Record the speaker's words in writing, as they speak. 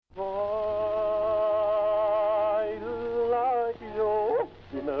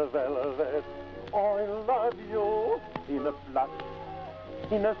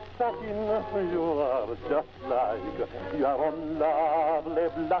In a satin you are just like your lovely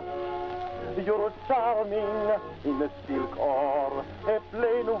blush. You're charming in a silk or a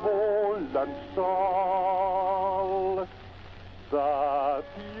plain woolen shawl. That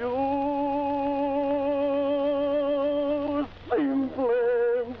you're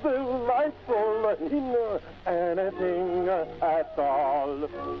simply delightful in anything at all.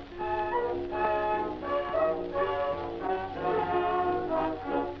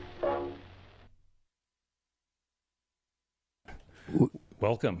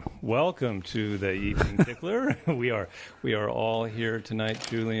 Welcome to the evening Tickler. We are all here tonight.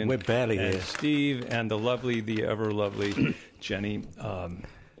 Julian, we're barely and here. Steve, and the ever lovely Jenny.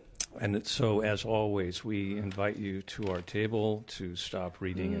 And so, as always, we invite you to our table to stop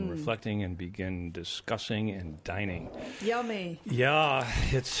reading and reflecting and begin discussing and dining. Yummy. Yeah,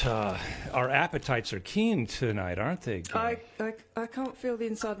 it's our appetites are keen tonight, aren't they? I can't feel the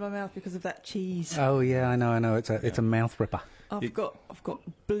inside of my mouth because of that cheese. Oh yeah, I know. It's a mouth ripper. I've got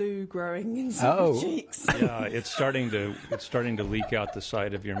blue growing inside my cheeks. Yeah, it's starting to leak out the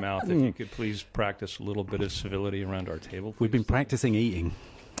side of your mouth. If you could please practice a little bit of civility around our table. Please. We've been practicing eating,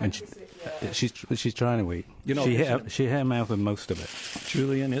 and she's trying to eat. You know, she hit her mouth with most of it.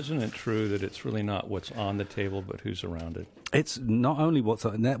 Julian, isn't it true that it's really not what's on the table, but who's around it? It's not only what's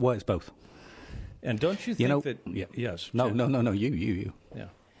on that. Well, it's both. And don't you think that? Yeah. Yes. No. You. Yeah.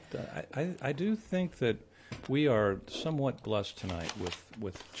 I do think that we are somewhat blessed tonight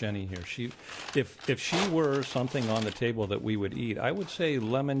with Jenny here. If she were something on the table that we would eat, I would say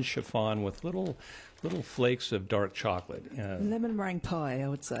lemon chiffon with little flakes of dark chocolate. Lemon meringue pie, I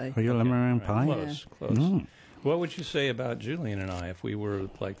would say. Are you a lemon meringue pie? Close. Mm. What would you say about Julian and I if we were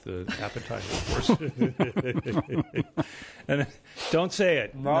like the appetizer horse? And don't say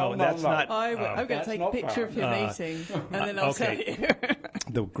it. No, that's not. I'm going to take a picture of him eating, and then I'll tell you.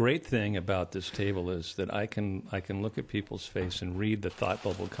 The great thing about this table is that I can look at people's face and read the thought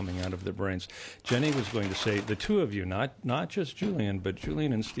bubble coming out of their brains. Jenny was going to say the two of you, not just Julian, but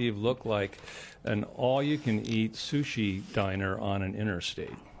Julian and Steve look like an all-you-can-eat sushi diner on an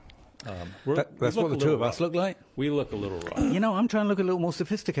interstate. That's what the two of us look like. We look a little rough. You know, I'm trying to look a little more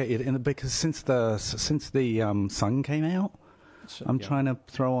sophisticated because since the sun came out, I'm trying to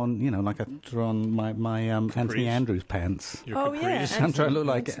throw on, throw on my Anthony Andrews pants. Oh yeah, I'm trying to look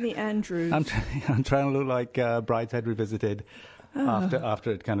like Anthony Andrews. I'm trying to look like Brideshead Revisited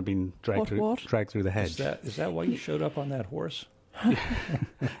after it kind of been dragged through the hedge. Is that why you showed up on that horse?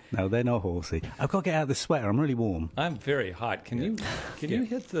 No, they're not horsey. I've got to get out of this sweater. I'm really warm. I'm very hot. Can you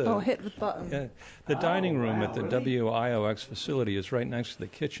hit the... hit the button. The dining room at the WIOX facility is right next to the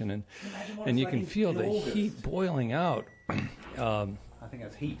kitchen, and you can feel the heat boiling out. I think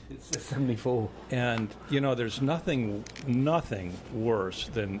that's heat. It's 74. And, there's nothing worse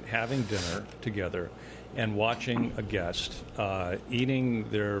than having dinner together and watching a guest eating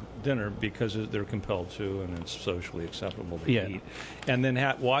their dinner because they're compelled to and it's socially acceptable to eat. And then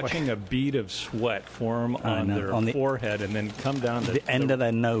watching a bead of sweat form on their forehead and then come down to the end of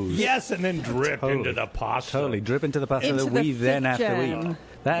their nose. Yes, and then drip into the pasta. Totally, drip into the pasta that we then have to eat.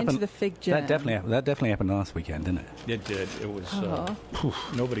 That happened, into the fig jam. That definitely happened last weekend, didn't it? It did. It was...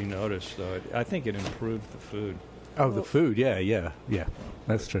 nobody noticed, though. I think it improved the food. Oh, the food, yeah.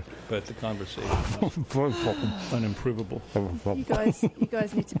 That's true. But the conversation was unimprovable. You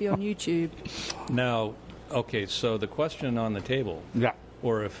guys need to be on YouTube. Now, okay, so the question on the table. Yeah.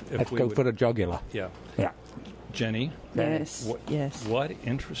 Or if Let's we go would, for the jugular. Yeah. Yeah. Jenny? Yes. What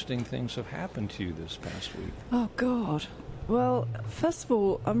interesting things have happened to you this past week? Oh, God. Well, first of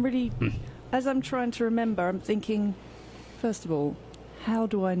all, I'm really... As I'm trying to remember, I'm thinking, first of all, how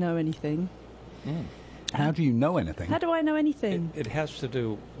do I know anything? How do you know anything? How do I know anything? It has to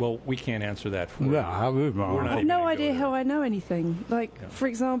do... Well, we can't answer that for you. I have no idea how I know anything. For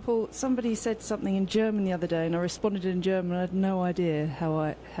example, somebody said something in German the other day, and I responded in German. I had no idea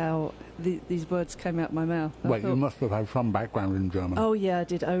how these words came out of my mouth. You must have had some background in German. Oh, yeah, I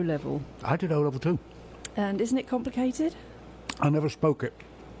did O-level. I did O-level too. And isn't it complicated? I never spoke it.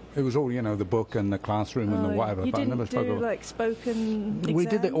 It was all, the book and the classroom and the whatever. You but didn't I never spoke do, spoken exams? We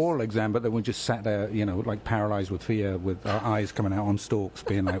did the oral exam, but then we just sat there, paralysed with fear, with our eyes coming out on stalks,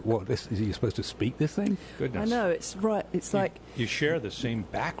 being like, what, is you supposed to speak this thing? Goodness. I know, it's right. It's You share the same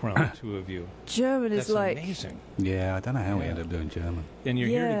background, the two of you. German is That's amazing. Yeah, I don't know how we ended up doing German. And you're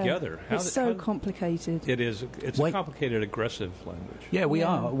here together. It's so complicated. It is. It's a complicated, aggressive language. Yeah, we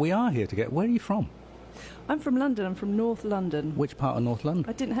are. We are here together. Where are you from? I'm from London. I'm from North London. Which part of North London?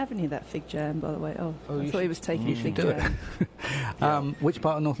 I didn't have any of that fig jam, by the way. I thought he was taking fig jam. Which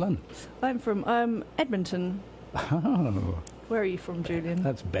part of North London? I'm from Edmonton. Oh. Where are you from, Julian?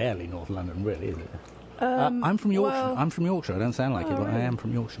 That's barely North London, really, is it? I'm from Yorkshire. well- I'm from Yorkshire. I don't sound like it, but I really? am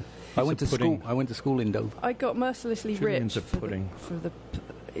from Yorkshire. I went to pudding. school. I went to school in Dover. I got mercilessly Julian's rich a pudding.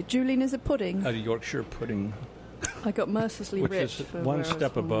 Julian is a pudding. A Yorkshire pudding, I got mercilessly which rich is for one where I was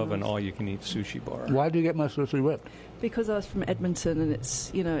step from above when an I was- all-you-can-eat sushi bar. Why do you get mercilessly ripped? Because I was from Edmonton, and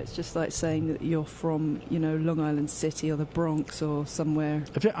it's it's just like saying that you're from Long Island City or the Bronx or somewhere.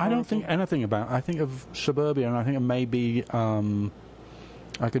 I don't think anything about. I think of suburbia, and I think of maybe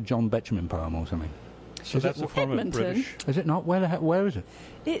like a John Betjeman poem or something. So Is that's it a form Edmonton? of British. Is it not? Where is it?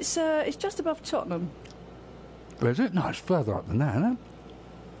 It's just above Tottenham. Is it? No, it's further up than that, isn't it?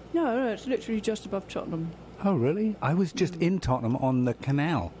 No, it's literally just above Tottenham. Oh, really? I was just in Tottenham on the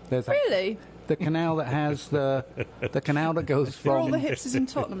canal. There's Really? the canal that has the canal that goes Are all from the hipsters in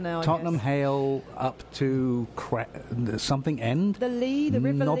Tottenham now? I Tottenham guess? Hale up to something End. The Lee, the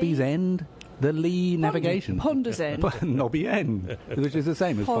River Nobby's Lee. End. The Lee Navigation. Ponders End. Nobby End, which is the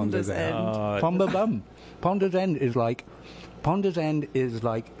same as Ponders Ponders End. End. Ponders End is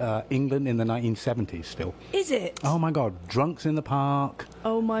like England in the 1970s still. Is it? Oh my God, drunks in the park,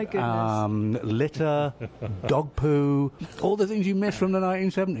 Oh my goodness. litter, dog poo, all the things you miss from the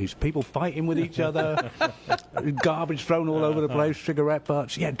 1970s. People fighting with each other, garbage thrown all over the place, cigarette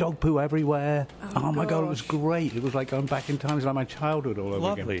butts, dog poo everywhere. Oh my God, it was gosh. great. It was like going back in time. It was like my childhood all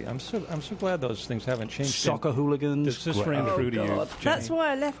over again. Lovely. I'm so glad those things haven't changed. Soccer hooligans. Does this great. ring Oh, true to you, God. Jenny? That's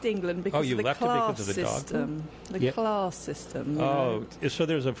why I left England, because you of the left it class because of the dog system. The Yeah. class system. you Oh, know. so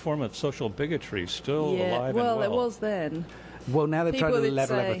there's a form of social bigotry still Yeah, alive well, and it was then. Well, now they're trying People to would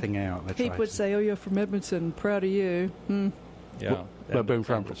level say- everything out. They're People trying would to- say, "Oh, you're from Edmonton. Proud of you." Yeah. They're end being of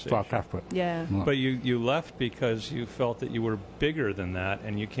from conversation. South Africa. Yeah. But you left because you felt that you were bigger than that,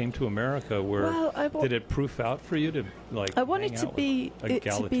 and you came to America where Well, did it proof out for you to like? I wanted hang to out be with it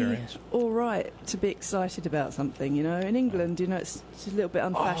to be egalitarians? all right, to be excited about something. In England, it's a little bit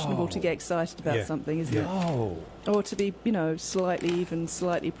unfashionable to get excited about Yeah. something, isn't it? Oh, Or to be,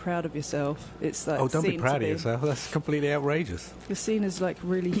 slightly proud of yourself. It's like Oh, don't be seen to proud of yourself. That's completely outrageous. You're seen as like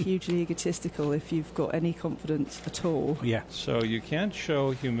really hugely egotistical if you've got any confidence at all. Yeah. so you can't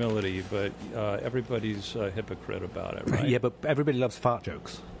show humility, but everybody's a hypocrite about it, right? Yeah, but everybody loves fart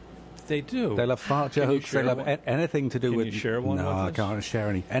jokes. They do. They love fart Can you jokes. They share love one? anything to do Can with. you share one No, with I us? can't share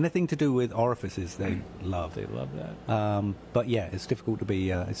any. Anything to do with orifices, they love. They love that. But yeah, it's difficult to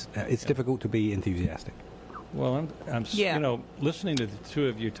be. It's difficult to be enthusiastic. Well, I'm Yeah. listening to the two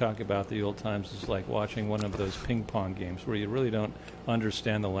of you talk about the old times is like watching one of those ping pong games where you really don't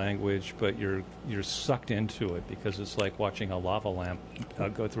understand the language, but you're sucked into it because it's like watching a lava lamp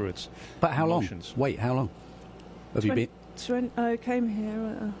go through its But how emotions. long? Wait, how long have you been? I came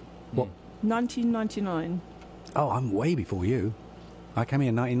here What? 1999. Oh, I'm way before you. I came here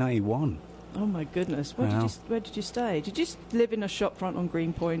in 1991. Oh my goodness! Wow. Where did you stay? Did you live in a shop front on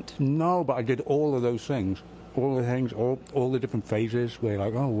Greenpoint? No, but I did all of those things. All the things, all the different phases where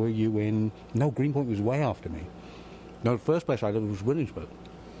like, oh, were you in... No, Greenpoint was way after me. No, the first place I lived was Williamsburg.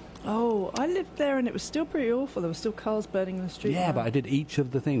 Oh, I lived there and it was still pretty awful. There were still cars burning in the street. Yeah, but I did each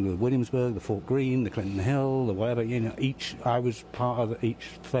of the things, the Williamsburg, the Fort Greene, the Clinton Hill, the whatever, I was part of each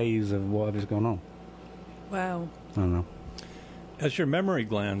phase of whatever's going on. Wow. I don't know. As your memory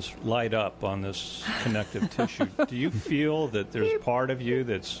glands light up on this connective tissue, do you feel that there's part of you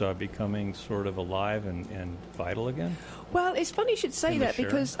that's becoming sort of alive and vital again? Well, it's funny you should say Can we that share?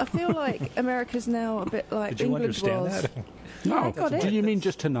 because I feel like America's now a bit like Did you England understand was. that? No, I got it. do you mean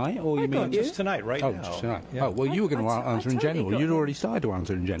just tonight, or I you got mean... you. Just tonight, right Oh, now. just tonight. Yeah. Oh, well, you were going to I answer in totally general. got You'd it. already started to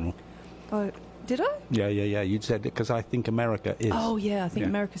answer in general. Oh, did I? Yeah. You'd said it because I think America is. Oh yeah, I think Yeah.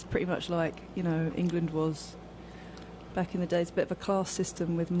 America's pretty much like England was back in the day. It's a bit of a class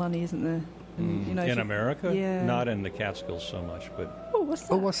system with money, isn't there? And, if in you- America? Yeah. Not in the Catskills so much, but... Oh, what's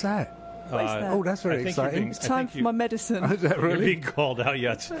that? Oh, what's that? What is that? Oh, that's very I think exciting. It's time for my medicine. Is that You're really? being called out,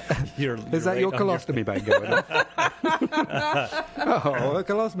 yes. Is that your colostomy bag going off? Oh, the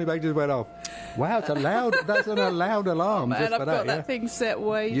colostomy bag just went off. Wow, it's allowed. That's an allowed alarm Man, just I've for got that. that thing set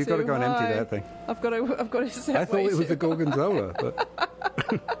way You've too got to go and empty high. that thing. I've got to set I thought way it was too the gorgonzola, but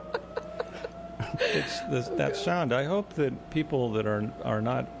It's that sound. I hope that people that are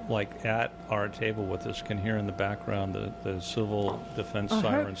not like at our table with us can hear in the background the civil defense I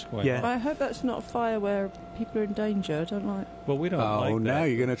sirens going Yeah. off. I hope that's not a fire where people are in danger. I don't like. Well, we don't oh, like that. now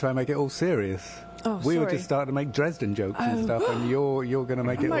you're going to try and make it all serious. Oh, We were sorry. just starting to make Dresden jokes and stuff, and you're going to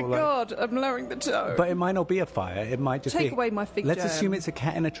make Oh it my all like. God! I'm lowering the tone. But it might not be a fire. It might just Take be. away my fig Let's jam. assume it's a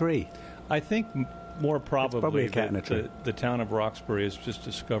cat in a tree. I think more probably probably a cat in a tree. the town of Roxbury has just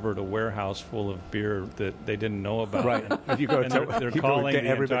discovered a warehouse full of beer that they didn't know about. Right. You got And they're calling get the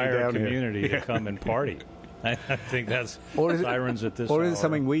everybody entire down here. community to come and party. I think that's Or is it- sirens at this Or is hour. it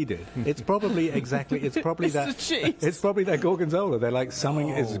something we did? It's probably exactly. It's probably It's that. the cheese. It's probably that gorgonzola. They're like something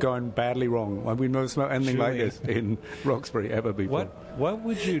is going badly wrong. We've never smelled anything like Julian. this in Roxbury ever before. What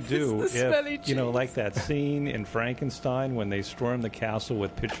would you do It's the smelly if, you know, cheese. like that scene in Frankenstein when they storm the castle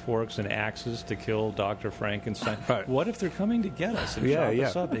with pitchforks and axes to kill Dr. Frankenstein? Right. What if they're coming to get us and Yeah, chop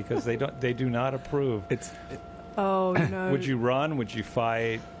us yeah. up because they do not approve? Oh, no. Would you run? Would you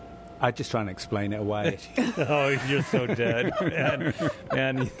fight? I just try and explain it away. Oh, you're so dead.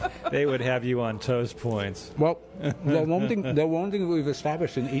 And they would have you on toast points. Well, the one thing we've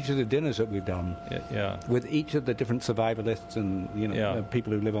established in each of the dinners that we've done, Yeah. with each of the different survivalists and Yeah.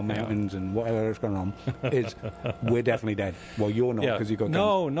 people who live on mountains and whatever is going on, is we're definitely dead. Well, you're not Yeah. because you got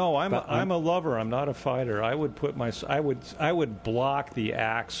no, guns. I'm a lover. I'm not a fighter. I would I would block the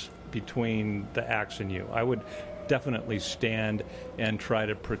axe between the axe and you. I would definitely stand and try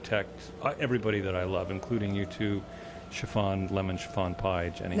to protect everybody that I love, including you two. Lemon chiffon pie,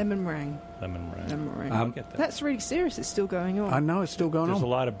 Jenny. Lemon meringue. Lemon meringue. Lemon meringue. I get that. That's really serious. It's still going on. I know it's still going There's on. a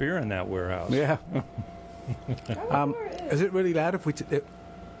lot of beer in that warehouse. Yeah. Is it really loud if we?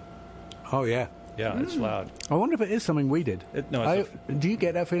 Oh yeah. Yeah, it's loud. I wonder if it is something we did. Do you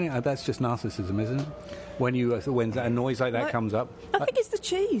get that feeling? That's just narcissism, isn't it? When a noise like that comes up. I think it's the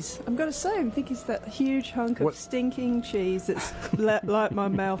cheese. I'm going to say, I think it's that huge hunk of What? stinking cheese that's light my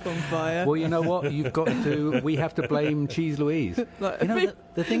mouth on fire. Well, you know what? We have to blame Cheese Louise. Like, You know,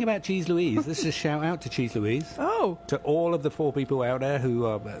 the thing about Cheese Louise, this is a shout out to Cheese Louise. oh, To all of the 4 people out there who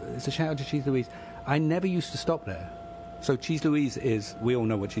are, it's a shout out to Cheese Louise. I never used to stop there. So Cheese Louise is, we all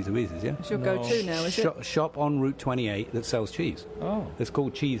know what Cheese Louise is, yeah? it's your go-to now, is it? Shop on Route 28 that sells cheese. Oh, It's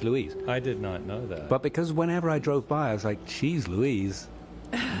called Cheese Louise. I did not know that. But because whenever I drove by, I was like, Cheese Louise?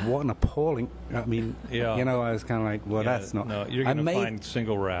 What an appalling... I mean, Yeah. I was kind of like, well, Yeah, that's not... No, you're going to find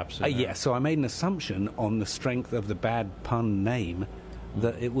single wraps in there. Yeah, so I made an assumption on the strength of the bad pun name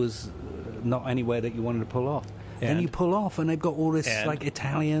that it was not anywhere that you wanted to pull off. And you pull off, and they've got all this like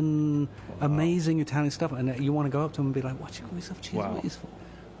Italian, amazing Italian stuff, and you want to go up to them and be like, "What you call yourself Cheese Louise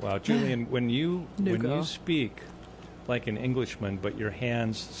for?" Wow, Julian, when you Nougat. speak like an Englishman, but your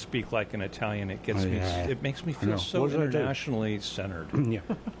hands speak like an Italian, it gets Oh, yeah. It makes me I feel know. so What did I do? internationally centered. Yeah,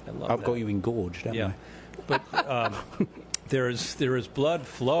 I love I've that. got you engorged, haven't Yeah, I? but there is blood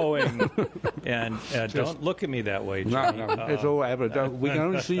flowing, and don't look at me that way, No, Johnny. no, it's all ever. We can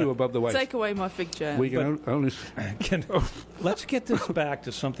only see you above the waist. Take away my fig jam. We can only. Let's get this back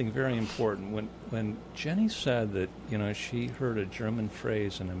to something very important. When Jenny said that she heard a German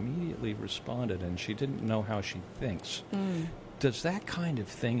phrase and immediately responded, and she didn't know how she thinks. Does that kind of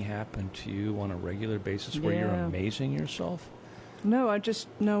thing happen to you on a regular basis, where you're Yeah. amazing yourself? No,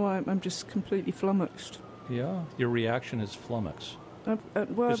 I'm just completely flummoxed. Yeah, your reaction is flummox.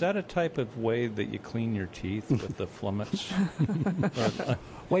 Well, Is that a type of way that you clean your teeth with the flummox?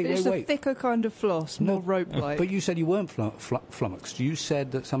 it's a Wait. thicker kind of floss, more rope-like. But you said you weren't flummoxed. You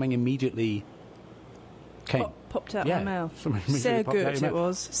said that something immediately came. Popped out Yeah. my mouth. Something immediately Sehr popped out good your it mouth.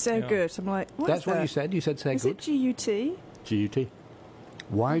 was. Sehr Yeah. good. I'm like, what That's is what that? you said. You said "say Is good." it G-U-T? G-U-T.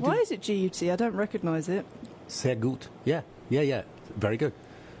 Why is it G-U-T? I don't recognise it. Sehr gut. Yeah. Very good.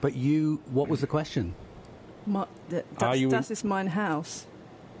 But what was the question? Das ist mein Haus.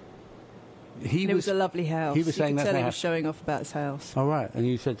 He And it was a lovely house. he was saying you could that's tell he my was house. showing off about his house. All right, and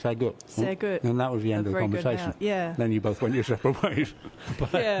you said "say good." Sehr gut. And that was the end A of the very good conversation. house. Yeah. Then you both went your separate ways.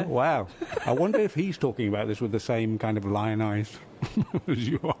 Yeah. Wow. I wonder if he's talking about this with the same kind of lion eyes as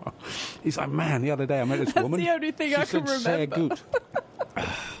you are. He's like, man, the other day I met this That's woman. the only thing she I can said, "Sehr remember." gut."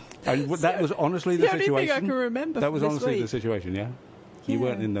 And that was honestly the the only situation. thing I can remember That from was this honestly the week. situation, yeah? You Yeah.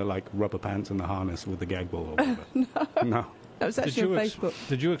 weren't in the rubber pants and the harness with the gag ball or whatever. No. That was actually on Facebook.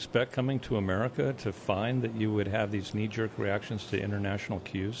 Did you expect coming to America to find that you would have these knee-jerk reactions to international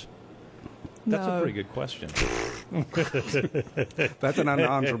cues? That's a No. pretty good question. That's an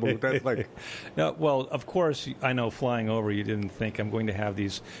unanswerable. That's like, No, well, of course, I know flying over, you didn't think I'm going to have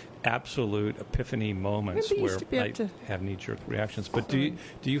these absolute epiphany moments Remember you where used to be able I to- have knee-jerk reactions. But do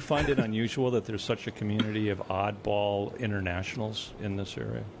you find it unusual that there's such a community of oddball internationals in this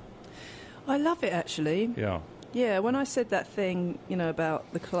area? I love it, actually. Yeah. Yeah, when I said that thing,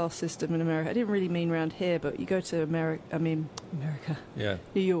 about the class system in America, I didn't really mean around here, but you go to America, Yeah.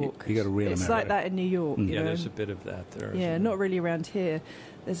 New York. You got a real It's America. like that in New York, you Yeah, know. there's a bit of that there. Yeah, isn't not there? really around here.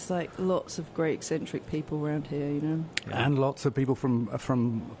 There's lots of great eccentric people around here, you know. and lots of people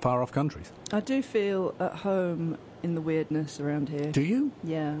from far off countries. I do feel at home in the weirdness around here. Do you?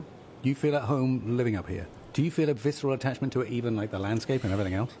 Yeah. You feel at home living up here? Do you feel a visceral attachment to it, even like the landscape and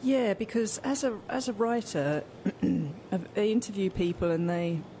everything else? Yeah, because as a writer, I interview people and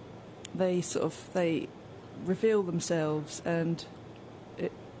they reveal themselves, and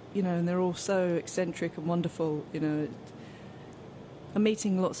and they're all so eccentric and wonderful. I'm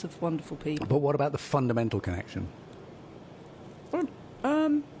meeting lots of wonderful people. But what about the fundamental connection?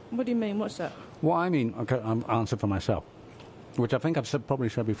 What do you mean? What's that? What I mean, okay, I'll answer for myself, which I think I've probably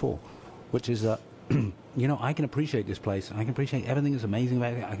said before, which is that, I can appreciate this place. I can appreciate everything that's amazing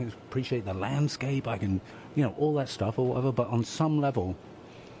about it. I can appreciate the landscape. I can, all that stuff or whatever. But on some level,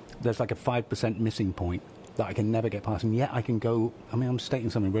 there's like a 5% missing point that I can never get past. And yet I can go, I'm stating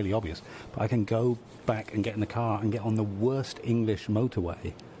something really obvious, but I can go back and get in the car and get on the worst English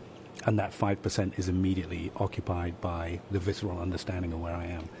motorway, and that 5% is immediately occupied by the visceral understanding of where I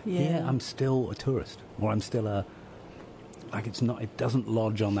am. Yeah. Here, I'm still a tourist, or I'm still it doesn't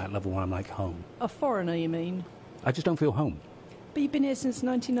lodge on that level where I'm like home. A foreigner, you mean? I just don't feel home. But you've been here since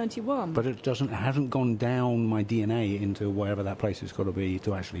 1991. But it hasn't gone down my DNA into wherever that place has got to be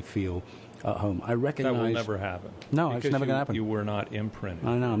to actually feel at home. I recognize... That will never happen. No, it's never going to happen. You were not imprinted.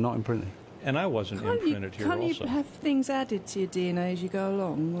 I know, I'm not imprinted. And I wasn't imprinted here also. Can't you have things added to your DNA as you go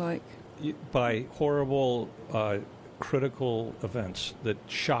along, like... By horrible, critical events that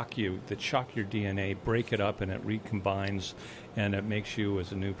shock your DNA, break it up, and it recombines, and it makes you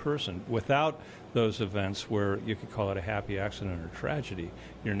as a new person. Without those events, where you could call it a happy accident or tragedy,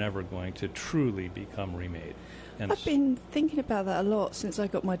 you're never going to truly become remade. And I've been thinking about that a lot since I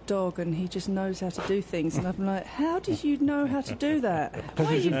got my dog, and he just knows how to do things. And I'm like, how did you know how to do that? Why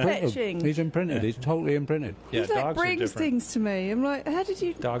are you fetching? He's imprinted. Yeah. He's totally imprinted. Yeah, he dogs brings things to me. I'm like, how did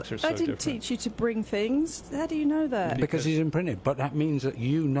you? Dogs are so I didn't different. teach you to bring things. How do you know that? Because he's imprinted. But that means that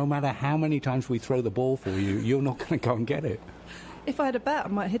no matter how many times we throw the ball for you, you're not going to go and get it. If I had a bat, I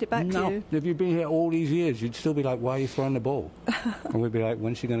might hit it back to you. If you've been here all these years, you'd still be like, why are you throwing the ball? And we'd be like,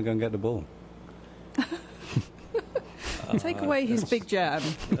 when's she going to go and get the ball? Take away his big jab.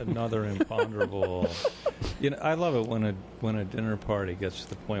 Another imponderable. I love it when a dinner party gets to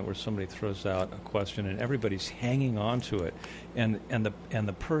the point where somebody throws out a question and everybody's hanging on to it, and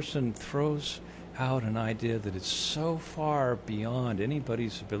the person throws out an idea that is so far beyond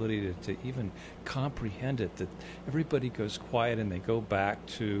anybody's ability to even comprehend it that everybody goes quiet and they go back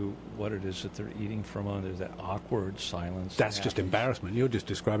to what it is that they're eating from. There's that awkward silence. That's just embarrassment. You're just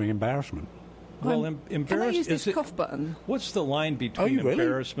describing embarrassment. Well, Can I use this cough button? What's the line between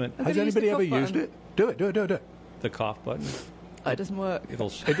embarrassment? Has anybody ever used it? Do it. The cough button? It doesn't work. It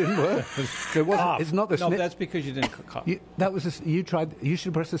didn't work. It's not the sniff. No, that's because you didn't cough. You tried. You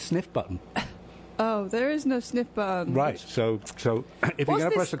should press the sniff button. Oh, there is no sniff button. Right. So if you're going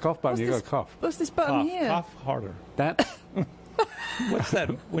to press the cough button, you've got to cough. What's this button here? Cough harder. That. What's that?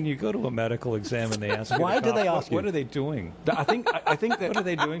 When you go to a medical exam and they ask you why to do cough, they ask you? What are they doing? I think that. What are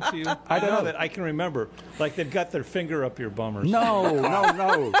they doing to you? I don't know that. I can remember. Like they've got their finger up your bum or something.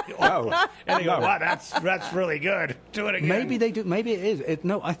 No. And they go, wow, that's really good. Do it again. Maybe they do. Maybe it is.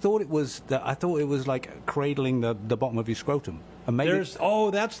 I thought it was like cradling the bottom of your scrotum. And maybe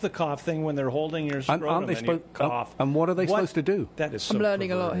that's the cough thing when they're holding your scrotum and you cough. And what are they supposed to do? That is so I'm learning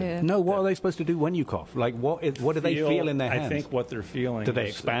perverted. a lot here. No, what are they supposed to do when you cough? Like what do they feel in their hands? I think what they're feeling. Do they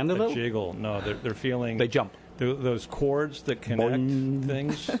is expand a little? Jiggle. No, they're feeling. They jump. Those cords that connect Boing.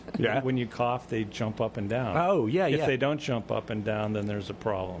 things. Yeah. When you cough, they jump up and down. Oh, yeah. If they don't jump up and down, then there's a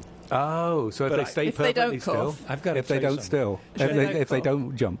problem. Oh, so if they stay if they perfectly don't still, cough. I've got to if they tell you don't something. still, if they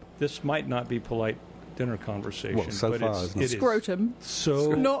don't jump. This might not be polite dinner conversation. Well, so but far, it it's is scrotum.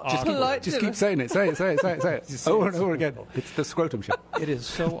 so Not awkward. polite. Just keep saying it. Say it. Over and over again. It's the scrotum shot. It is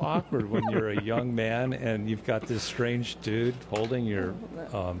so awkward when you're a young man and you've got this strange dude holding your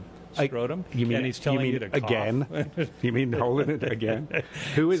scrotum, and he's telling you to cough. Again? You mean holding it again?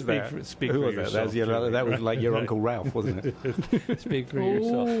 Who is that? Speak Who for was that? yourself, That was like your Uncle Ralph, wasn't it? Speak for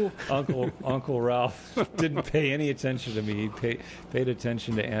yourself. Uncle Ralph didn't pay any attention to me. He paid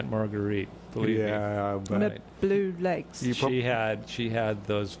attention to Aunt Marguerite. Believe me. And her blue legs. She had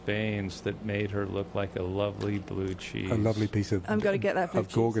those veins that made her look like a lovely blue cheese. A lovely piece of. I'm going to get that blue of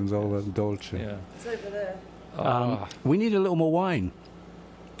cheese. Gorgonzola Dolce. Yeah. It's over there. We need a little more wine.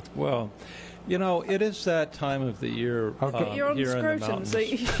 Well, it is that time of the year. Okay. You're on the here in scrotum, so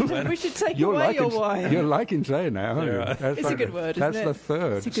mountains. we should take away your wine. You're liking saying that, aren't you? It's a good word, isn't it? That's the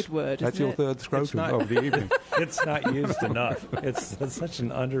third. It's a good word, That's isn't your it? third scrotum of the evening. It's not used enough. It's such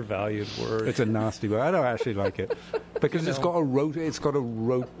an undervalued word. It's a nasty word. I don't actually like it because it's got a rot. It's got a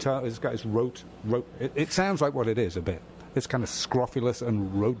rota. It's got its rot. It sounds like what it is a bit. It's kind of scrofulous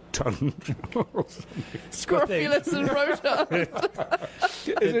and rotund. Scrofulous and rotund.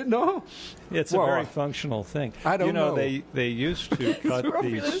 Is it not? It's a very functional thing. I don't know. They used to cut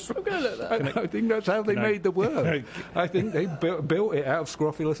these. I'm going to look that. I think that's how they made the word. I think they built it out of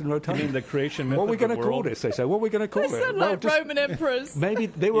scrofulous and rotund. I mean, the creation myth what are we going to call this? They say. What are we going to call They it? sound like Roman emperors. Maybe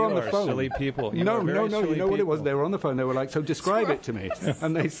they were on the phone. Silly people. No. You know what it was? They were on the phone. They were like, "So describe it to me."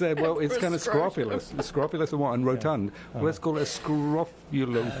 And they said, "Well, it's kind of scrofulous. Scrofulous and what? And rotund. Well, let's call it a scrofulotum.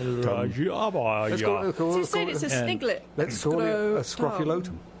 So you said it's a sniglet. Let's call it a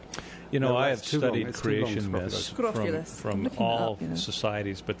scrofulotum." You know, No, I have that's too long. studied It's too long, creation myths Scrofulous. from Looking it all up, you know.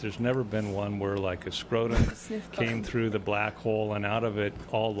 societies, but there's never been one where like a scrotum came through the black hole and out of it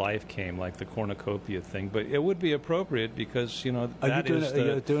all life came, like the cornucopia thing. But it would be appropriate because, you know, that's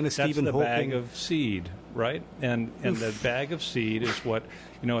the bag of seed, right? And the bag of seed is what,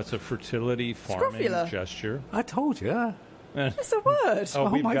 you know, it's a fertility farming gesture. I told you. It's a word. Oh,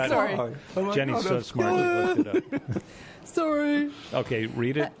 we've my got God. Jenny's so smart. We looked it up. Sorry. Okay,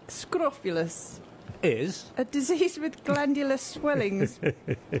 read it. Scrofulous. Is A disease with glandular swellings,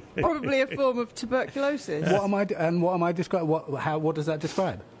 probably a form of tuberculosis. what am I describing? What does that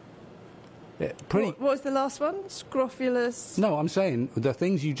describe? What was the last one? Scrofulous. No, I'm saying the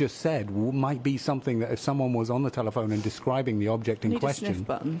things you just said might be something that if someone was on the telephone and describing the object in Need question, a sniff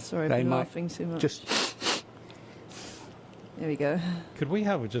button. Sorry, they I've been might laughing too much. just. There we go. Could we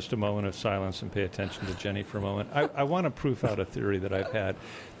have just a moment of silence and pay attention to Jenny for a moment? I want to proof out a theory that I've had,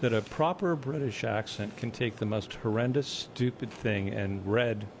 that a proper British accent can take the most horrendous, stupid thing and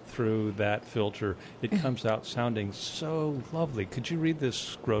read through that filter. It comes out sounding so lovely. Could you read this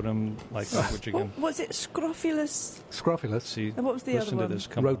scrotum language again? What was it? Scrofulous. Scrofulous. See, And what was the listen other to one? this.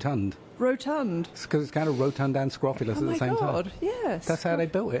 Come on. Rotund. Rotund. Because it's kind of rotund and scrofulous Oh at the same my God! time. Yes. That's how they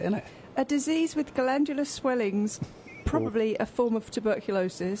built it, isn't it? A disease with glandular swellings, probably a form of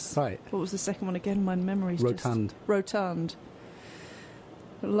tuberculosis. Right. What was the second one again? My memory's Rotund. just... Rotund.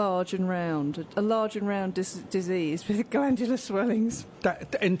 Large and round. A large and round disease with glandular swellings.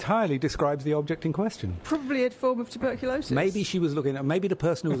 That entirely describes the object in question. Probably a form of tuberculosis. Maybe she was looking at. Maybe the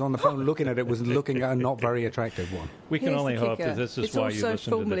person who was on the phone looking at it was looking at a not very attractive one. We can Here's only the hope kicker. that this is it's why you also listen to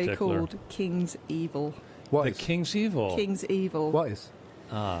the formally Tickler. called King's Evil. What The is? King's Evil. King's Evil. What is?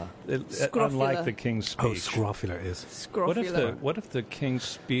 Unlike the King's Speech. Oh, scrofula is. Scrofula. What if the King's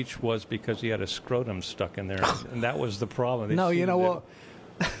Speech was because he had a scrotum stuck in there, and that was the problem? No, you know what?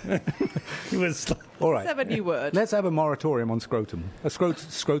 He was. All Let's right. have a new word. Let's have a moratorium on scrotum. A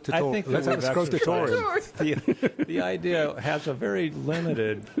scrotatorium. I think Let's have a scrotatorium. The idea has a very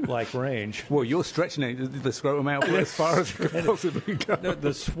limited range. Well, you're stretching it, the scrotum out for as far as it could possibly go.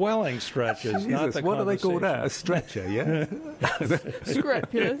 The swelling stretches, not Jesus, the what do they call that? conversation. A stretcher, yeah?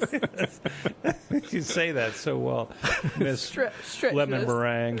 Scrapulous. You say that so well, Miss Stretchulous. Lemon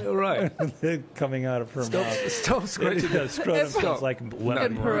Meringue. All right. Coming out of her mouth. Stop scratching The scrotum sounds like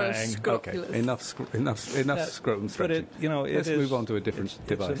lemon Emperor meringue. Okay, Scrofulous. enough scrotum But stretching. Let's move on to a different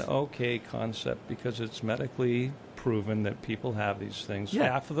device. It's an okay concept because it's medically proven that people have these things.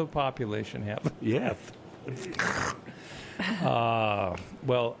 Yeah. Half of the population have. Yeah.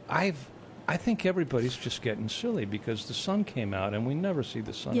 Well, I think everybody's just getting silly because the sun came out and we never see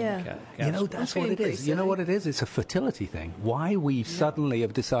the sun Yeah. in the cat. You know, that's what feeling it is. pretty You know silly. what it is? It's a fertility thing. Why we suddenly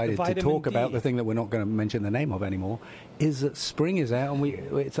have decided The to vitamin talk about D. the thing that we're not going to mention the name of anymore is that spring is out, and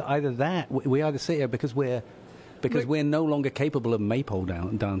it's either that we either sit here because we're we're no longer capable of maypole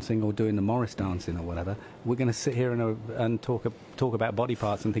dancing or doing the Morris dancing or whatever. We're going to sit here and talk about body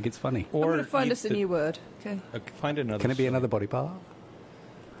parts and think it's funny. I'm going to find eat us a new word. Okay. Find another. Can it be silly- another body part?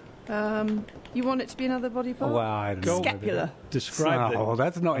 You want it to be another body part? Well, I don't know. Scapula. Describe No,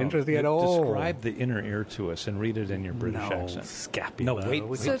 that's not interesting at all. Describe the inner ear to us and read it in your British No, accent. scapula. No,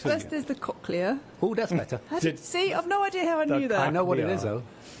 wait. So first there's the cochlea. Oh, that's better. See, I've no idea how I knew that. I know what it Yeah. is, though.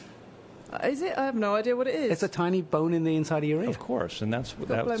 Is it? I have no idea what it is. It's a tiny bone in the inside of your ear. Of course, and that's I've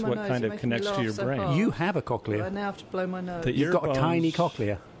got to blow my what nose. kind You're of making me connects to laugh your so brain. hard. You have a I cochlea. now have to blow my nose. The You've got a ear tiny bones-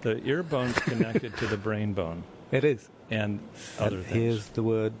 cochlea. The ear bone's connected to the brain bone It is. and other And things. here's the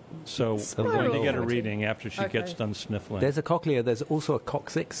word. So we're Spiral. going to get a reading after she Okay. gets done sniffling. There's a cochlea. There's also a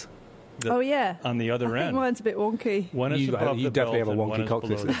coccyx. Oh yeah. On the other I think end. mine's a bit wonky. One is above You the definitely have belt a and one wonky is below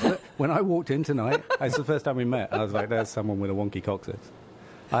coccyx. the belt. When I walked in tonight, it's the first time we met. I was like, "There's someone with a wonky coccyx."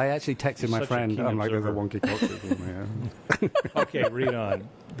 I actually texted my such a friend. keen I'm like, "There's a observer. wonky coccyx." in there. Okay, read on.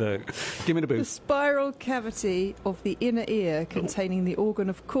 Give me the The boost. spiral cavity of the inner ear containing the organ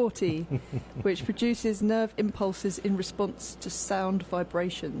of Corti, which produces nerve impulses in response to sound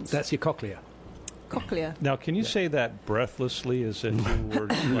vibrations. That's your cochlea. cochlea. Now, can you say that breathlessly as if you were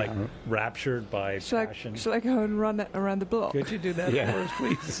like raptured by passion? Shall I go and run it around the block? Could you do that for us,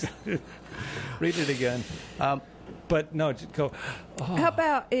 please? Read it again. But no, just go. Oh. How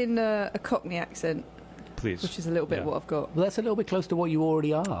about in a Cockney accent? Please. Which is a little bit what I've got. Well, that's a little bit close to what you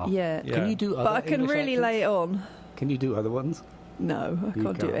already are. Yeah. Can you do other But I can English really accents? lay it on. Can you do other ones? No, I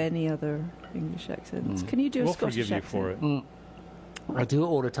can't do can't. any other English accents. Can you do a We'll Scottish forgive accent? you for it. I do it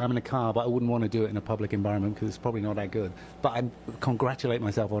all the time in the car, but I wouldn't want to do it in a public environment because it's probably not that good. But I congratulate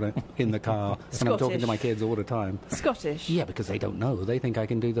myself on it in the car, and I'm talking to my kids all the time. Scottish? Yeah, because they don't know. They think I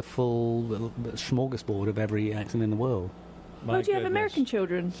can do the full smorgasbord of every accent in the world. Oh, do you have American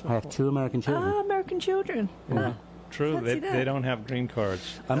children? I have 2 American children. Ah, American children. Yeah. True, Fancy they that. don't have green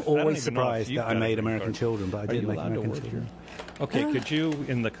cards. I'm I don't always even know if surprised you've that I got a made green American card. children, but I Are did you make allowed to American work children. here? Okay, could you,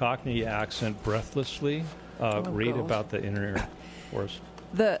 in the Cockney accent, breathlessly read God. about the inner ear for us?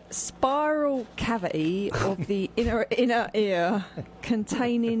 The spiral cavity of the inner ear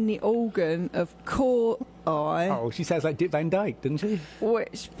containing the organ of core eye, Oh, she sounds like Dick Van Dyke, doesn't she?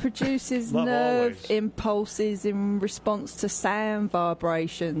 which produces Love nerve always. impulses in response to sound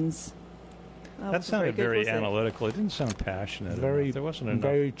vibrations. That sounded very analytical. It didn't sound passionate. Very, enough. There wasn't enough.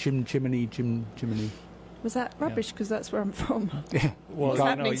 very chimney. Was that rubbish? Because that's where I'm from. Yeah. Well, What's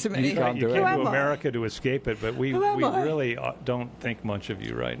happening to me? You can't do came it. to Who am I? America to escape it, but we Who am I? really don't think much of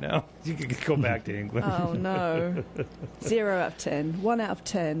you right now. You could go back to England. Oh no! 0 out of 10. 1 out of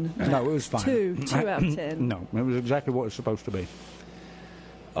 10. No, it was fine. 2 out of 10. No, it was exactly what it's supposed to be.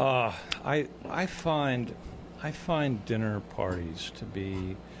 I find dinner parties to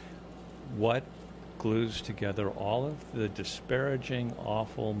be what glues together all of the disparaging,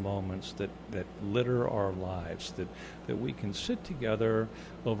 awful moments that litter our lives, that we can sit together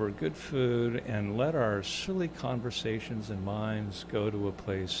over good food and let our silly conversations and minds go to a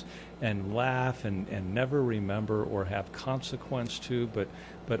place and laugh and never remember or have consequence to, but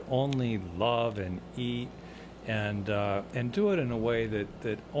only love and eat and do it in a way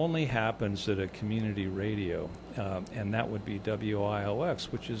that only happens at a community radio, and that would be WIOX,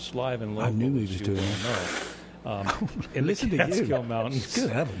 which is live and local. I knew he as was you doing well know. In Listen the to you. Catskill Mountains.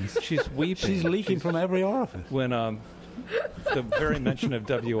 Good heavens. She's weeping. She's leaking from every orifice. When the very mention of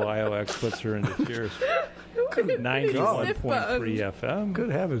WIOX puts her into tears. 91.3 FM.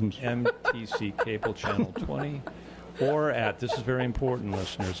 Good heavens. MTC Cable Channel 20. Or at, this is very important,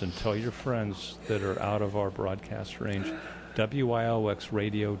 listeners, and tell your friends that are out of our broadcast range,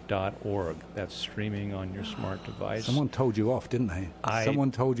 WIOXradio.org. That's streaming on your smart device. Someone told you off, didn't they?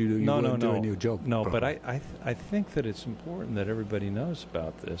 Someone told you that you weren't doing your job. No, bro. but I think that it's important that everybody knows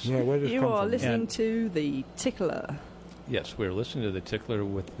about this. Yeah, where did it You come are from? listening And- to the Tickler. Yes, we're listening to the Tickler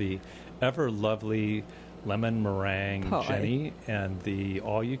with the ever lovely lemon meringue Pie. Jenny and the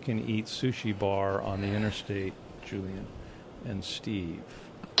all-you-can-eat sushi bar on the interstate, Julian and Steve.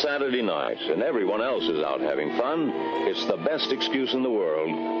 Saturday night, and everyone else is out having fun. It's the best excuse in the world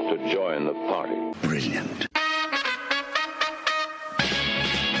to join the party. Brilliant.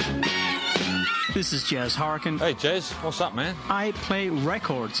 This is Jez Harkin. Hey, Jez, what's up, man? I play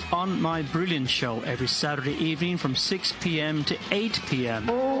records on my Brilliant show every Saturday evening from 6 p.m. to 8 p.m.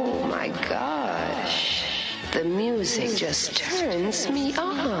 Oh my gosh. The music just turns me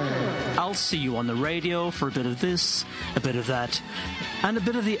on. I'll see you on the radio for a bit of this, a bit of that, and a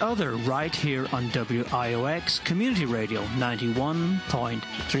bit of the other right here on WIOX Community Radio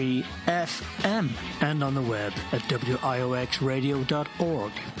 91.3 FM and on the web at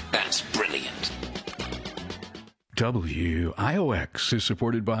WIOXradio.org. That's brilliant. WIOX is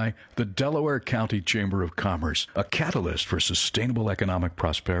supported by the Delaware County Chamber of Commerce, a catalyst for sustainable economic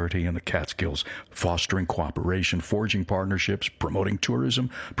prosperity in the Catskills, fostering cooperation, forging partnerships, promoting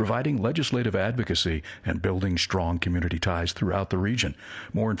tourism, providing legislative advocacy, and building strong community ties throughout the region.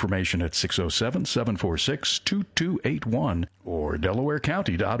 More information at 607-746-2281 or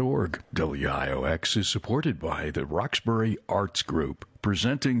delawarecounty.org. WIOX is supported by the Roxbury Arts Group,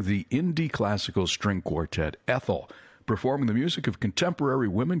 presenting the indie classical string quartet Ethel, performing the music of contemporary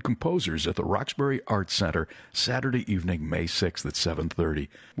women composers at the Roxbury Arts Center Saturday evening, May 6th at 7:30,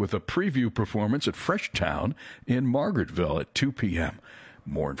 with a preview performance at Freshtown in Margaretville at 2 p.m.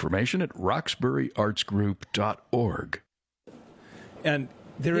 More information at roxburyartsgroup.org. And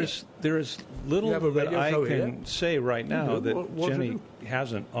there is little that I can say right now that What Jenny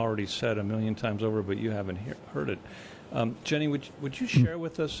hasn't already said a million times over, but you haven't heard it. Jenny, would you share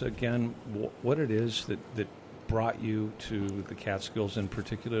with us again what it is that brought you to the Catskills, and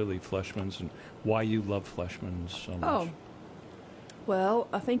particularly Fleshman's, and why you love Fleshman's so much? Oh. Well,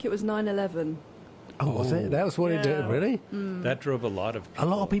 I think it was 9/11. Oh, was it? That was what it did, really? That drove a lot of people. A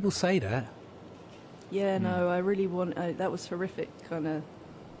lot of people say that. Yeah, no, I really want... that was horrific, kind of...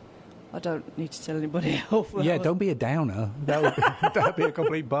 I don't need to tell anybody else. Yeah, don't be a downer. That'd be a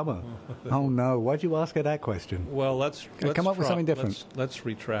complete bummer. Oh, no. Why'd you ask her that question? Well, let's come up with something different. Let's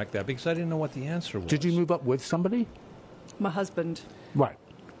retract that, because I didn't know what the answer was. Did you move up with somebody? My husband. Right.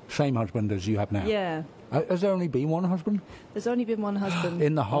 Same husband as you have now? Yeah. Has there only been one husband? There's only been one husband.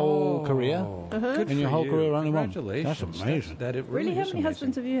 In the whole career? Good In your for whole you. career, only one? Congratulations. That's amazing. That it Really? How is many amazing.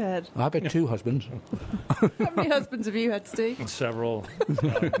 husbands have you had? I've had 2 husbands. How many husbands have you had, Steve? Several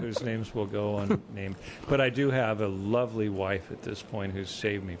whose names will go unnamed. But I do have a lovely wife at this point who's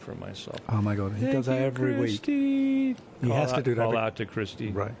saved me from myself. Oh, my God. He does that every week. He has to do that Call every... out to Christy.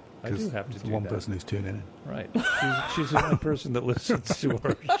 Right. I do have to it's do the one that. person who's tuning in. Right. She's the only person that listens to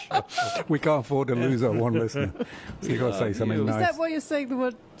our show. We can't afford to lose our one listener. So you've got to say something you. nice. Is that why you're saying the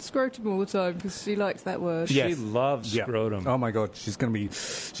word scrotum all the time? Because she likes that word. Yes. She loves Yeah. scrotum. Oh my God, she's going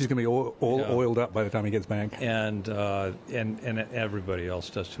to be all oiled up by the time he gets back. And everybody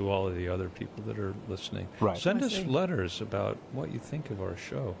else does too, all of the other people that are listening. Right. Send I us see. letters about what you think of our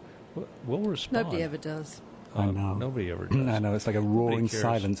show. We'll respond. Nobody ever does. I know. Nobody ever does. I know, it's like a roaring cares.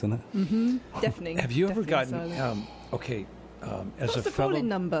 silence, isn't it? Mm-hmm. Deafening. Have you ever Deafening gotten... silence. as What's a the fellow... call-in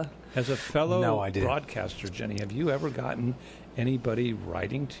number? As a fellow No idea. broadcaster, Jenny, have you ever gotten anybody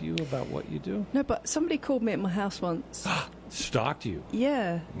writing to you about what you do? No, but somebody called me at my house once. Stalked you?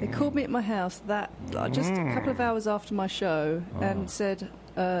 Yeah, they called me at my house just a couple of hours after my show and said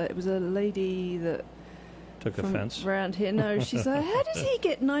it was a lady that Took from offense? around here. No, she's like, how does he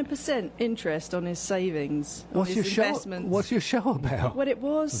get 9% interest on his savings, on What's his your show? investments? What's your show about? Well, it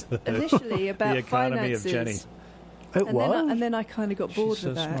was initially about The economy finances. of Jenny. It And was? then, then I kind of got bored She's so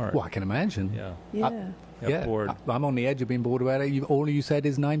with that. smart. Well, I can imagine. Yeah. Yeah, Got bored. I'm on the edge of being bored about it. All you said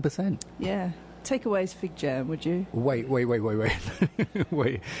is 9%. yeah. Takeaways fig jam, would you? Wait. Wait.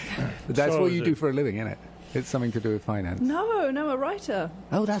 That's So what is you it- do for a living, isn't it? It's something to do with finance. No, a writer.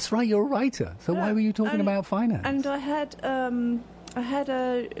 Oh, that's right. You're a writer. So why were you talking and- about finance? And I had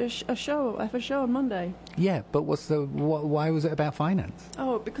a show. I have a show on Monday. Yeah, but why was it about finance?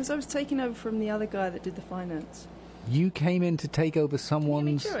 Oh, because I was taking over from the other guy that did the finance. You came in to take over Can you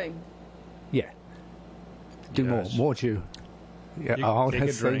someone's... hear me chewing? Yeah. Do Yes. more chew. Yeah, Take a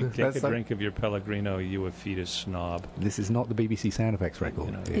that's- drink. Take that's a like- drink of your Pellegrino, you a fetus snob. This is not the BBC sound effects record.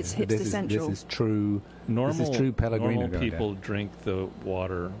 You know, It's this is essential. This is true. Normal, this is true Pellegrino. normal going people down. drink the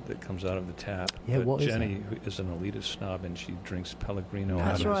water that comes out of the tap. Yeah, but what is Jenny who is an elitist snob, and she drinks Pellegrino out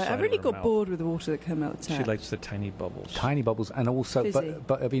That's of the right. side I really of her got mouth. bored with the water that came out the tap. She likes the tiny bubbles. Tiny bubbles, and also, Fizzy.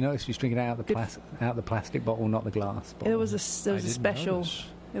 but have you noticed she's drinking out of the Good. out the plastic bottle, not the glass bottle? There was a I didn't special. notice.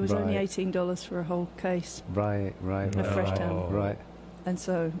 It was only Right. $18 for a whole case, Right. A fresh town. Right. and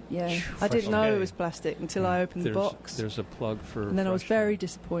so yeah, I Fresh didn't know town. it was plastic until I opened the box, There's a plug for. and then I was fresh very town.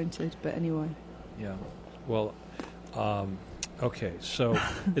 disappointed. But anyway, Yeah. Well, okay. So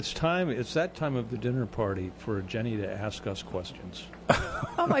it's time. It's that time of the dinner party for Jenny to ask us questions.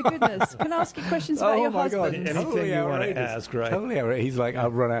 oh my goodness, can I ask you questions about Oh your my God. husband? Anything Totally you want to outrageous. ask, right? Totally outrageous. He's like,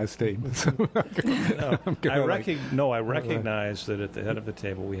 I've run out of steam. So No, gonna, I recognize that at the head of the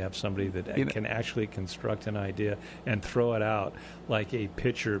table we have somebody that You know- can actually construct an idea and throw it out like a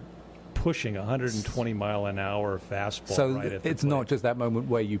pitcher pushing 120-mile-an-hour fastball So right at the it's plate. not just that moment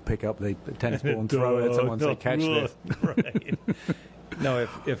where you pick up the tennis ball and throw it at someone and say, catch this. Right. No,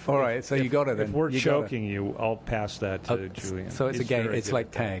 if All right, so you got it then. If we're You got it. choking you, I'll pass that to Julian. So it's He's a game. very It's good like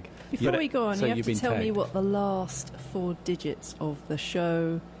at that. tag. Before we go on, So you have you've to been tell me tagged. what the last 4 digits of the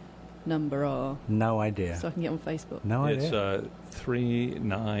show number are, No idea. so I can get on Facebook. No It's idea.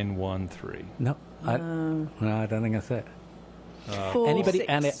 3913. No, I don't think that's it. 4, Anybody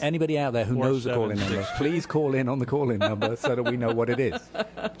 6. anybody out there who knows the call-in number, 476. please call in on the call-in number so that we know what it is.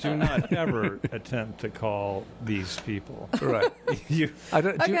 Do not ever attempt to call these people. Right. You, I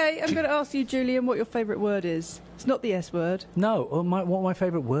don't, do you- Okay, I'm going to ask you, Julian, what your favourite word is. It's not the S word. No, what my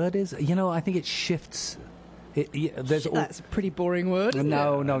favourite word is? You know, I think it shifts. There's That's a pretty boring word. Isn't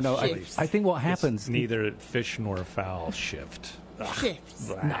no. I Shifts. think what happens. It's neither fish nor fowl shift. it? Shifts.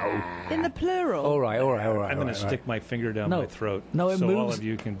 No. In the plural. All right. I'm going to stick my finger down my throat No, it so all moves- of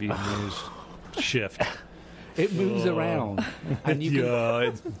you can be amused. Shift. It moves around, and you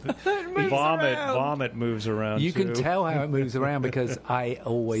can. Vomit moves around. You too. can tell how it moves around because I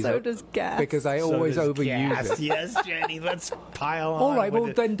always So does gas. because I So always does overuse gas. it. Yes, Jenny, let's pile on. All right, well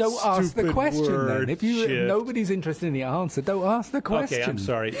with then don't ask the stupid question. Then, word if you shift. nobody's interested in the answer, don't ask the question. Okay, I'm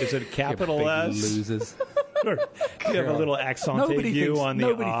sorry. Is it You capital big S? losers. Or do you have a little accente view on the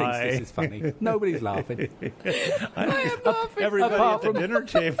nobody eye? thinks this is funny. Nobody's laughing. I am laughing. Everybody Apart at the from- dinner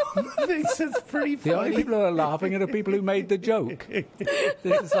table thinks it's pretty The only funny. people who are laughing are the people who made the joke.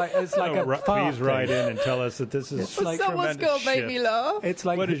 This is like it's like a fart Please write thing. in and tell us that this is like Someone's tremendous got to make shit. me laugh. It's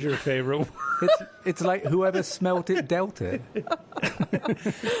like What is your favorite word? it's like whoever smelt it dealt it.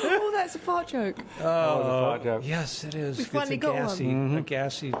 Oh, that's a fart joke. fart joke. Yes, it is. We finally it's a got one. gassy, a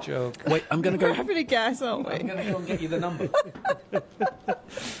gassy joke. Wait, I'm going to We're go. having a gas, aren't we? I'm going to go and get you the number.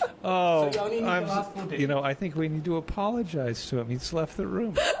 Oh, So you only need the last 4 digits. I think we need to apologize to him. He's left the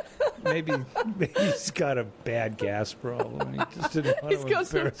room. Maybe he's got a bad gas problem. And he just didn't want He's to got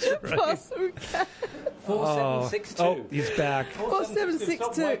some embarrass it, right? possible gas. 4762. Oh, he's back. 4762.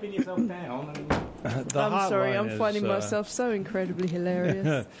 Stop wiping yourself down. The I'm sorry, hotline I'm is, finding myself so incredibly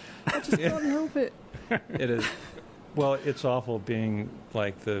hilarious. I just can't help it. It is. Well, it's awful being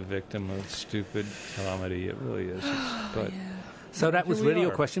like the victim of stupid comedy. It really is. But So that was Here we really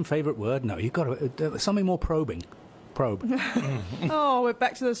your are. question. Favorite word? No, you've got to something more probing. Probe. Oh, we're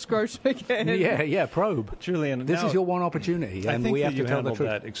back to the scrotum again. yeah, probe. Julian, This now, is your one opportunity, I and think we that have you to tell the handled truth.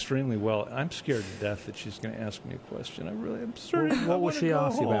 that extremely well. I'm scared to death that she's going to ask me a question. I really am sorry. What will she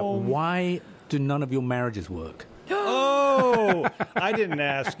ask you about? Why do none of your marriages work? Oh, I didn't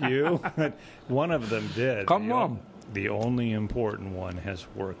ask you. One of them did. Come on. The only important one has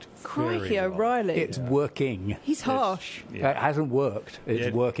worked Crikey very well. O'Reilly. It's working. He's harsh. Yeah. It hasn't worked.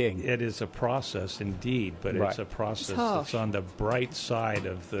 It's working. It is a process indeed, but Right. it's a process It's harsh. that's on the bright side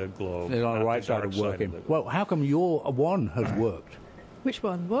of the globe. It's on not the right side dark of working. the- Well, how come your one has worked? Which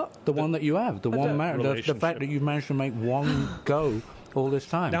one? What? The one that you have, the one the relationship. fact that you've managed to make one go all this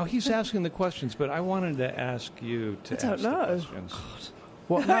time. Now he's asking the questions, but I wanted to ask you to I don't ask know. the questions.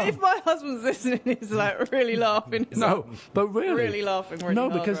 What? No. If my husband's listening, he's like really laughing. He's No, but really, really laughing. Really no,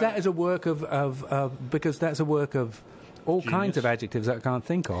 hard because right that is a work of because that's a work of all kinds of adjectives that I can't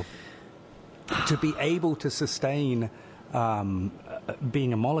think of. To be able to sustain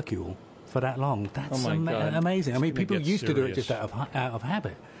being a molecule for that long, that's Oh my God. amazing. I It's mean, gonna people get used to do it serious. just out of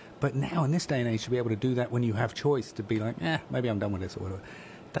habit, but now in this day and age, to be able to do that when you have choice, to be like, maybe I'm done with this or whatever,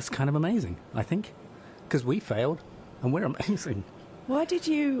 that's kind of amazing. I think because we failed and we're amazing. Why did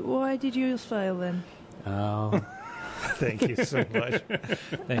yours fail then? Oh. Thank you so much.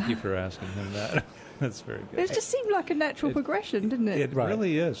 Thank you for asking him that. That's very good. It just seemed like a natural progression, didn't it? It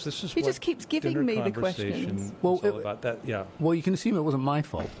really is. This is He what just keeps giving dinner me the conversation questions. Well, is all about that. Yeah. Well, you can assume it wasn't my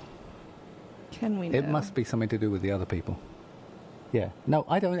fault. Can we? It now? must be something to do with the other people. Yeah. No,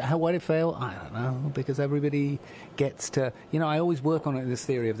 I don't. Why did it fail? I don't know. Because everybody gets to. I always work on this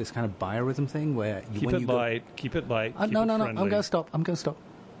theory of this kind of biorhythm thing where Keep when it you light. Keep it light. Keep no. it I'm friendly. going to stop.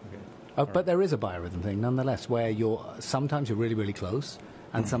 Okay. But there is a biorhythm thing, nonetheless, where sometimes you're really, really close,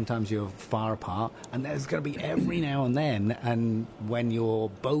 and sometimes you're far apart, and there's going to be every now and then, and when you're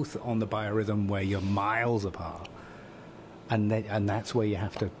both on the biorhythm where you're miles apart. And that's where you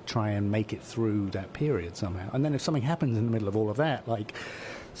have to try and make it through that period somehow. And then if something happens in the middle of all of that, like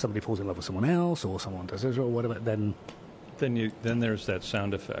somebody falls in love with someone else or someone does this or whatever, then there's that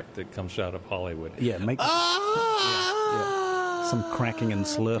sound effect that comes out of Hollywood. yeah, some cracking and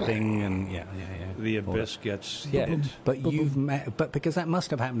slurping and yeah. The abyss gets Yeah, hit. but but because that must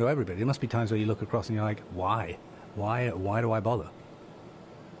have happened to everybody. There must be times where you look across and you're like, why do I bother?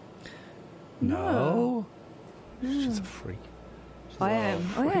 No. She's a freak. I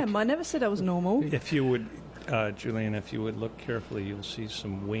am. I never said I was normal. If you would, Julian, if you would look carefully, you'll see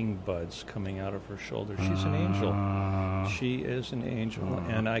some wing buds coming out of her shoulder. She's an angel. She is an angel,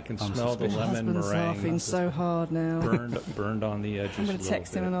 and I can smell the My lemon husband's laughing meringue so hard now. burned on the edges. I'm going to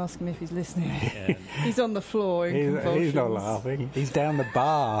text him and ask him if he's listening. He's on the floor in convulsions. He's not laughing. He's down the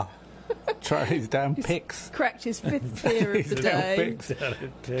bar. He's down picks. Cracked his fifth beer of the day.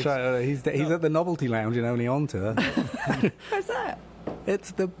 He's at the Novelty Lounge in Oneonta. Where's that?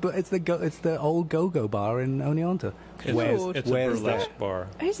 It's the old Go-Go bar in Oneonta. It's a burlesque bar.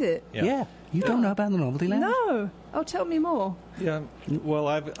 Is it? Yeah. You don't know about the Novelty Lounge? No. Oh, tell me more. Yeah. Well,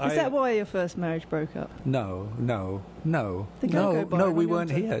 Is that why your first marriage broke up? No. The Go-Go bar in we weren't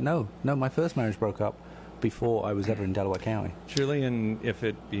Oneonta? here. No, my first marriage broke up before I was ever in Delaware County. Julian, if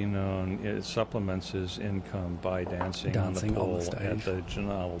it be known, it supplements his income by dancing on the pole at the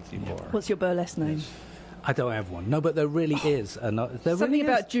novelty bar. What's your burlesque name? Yes. I don't have one. No, but there really is. Something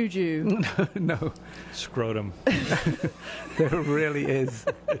about juju. No. Scrotum. There really is.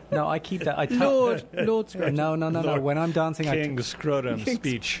 No, I keep that. Lord Scrotum. No. Lord When I'm dancing, King Scrotum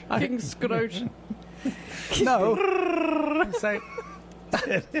speech. King Scrotum. No. Say.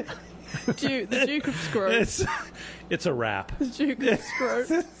 The Duke of Scrotum. It's a rap. The Duke of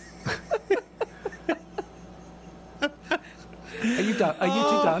Scrotum. Are you done? Are you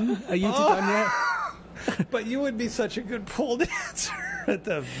two done? Are you two done yet? But you would be such a good pole dancer at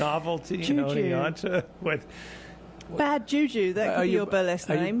the novelty in Oneonta with. Bad Juju, that could be your burlesque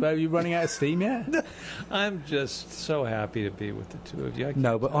name. Are you running out of steam yet? I'm just so happy to be with the two of you.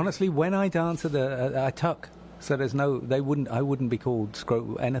 No, but honestly, when I dance I tuck. So there's no, I wouldn't be called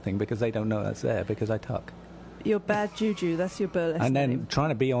anything because they don't know that's there because I tuck. Your Bad Juju, that's your burlesque and then name. Trying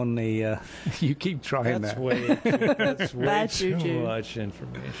to be on the, you keep trying that's that. That's way Bad too Juju. much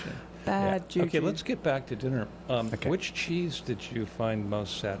information. Bad Juju. Okay, let's get back to dinner. Which cheese did you find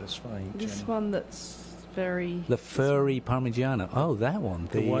most satisfying, This Jenny? one that's very... The furry Parmigiano. Oh, that one.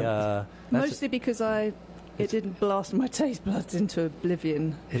 The one? Mostly because it didn't blast my taste buds into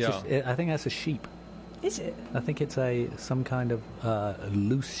oblivion. I think that's a sheep. Is it? I think it's some kind of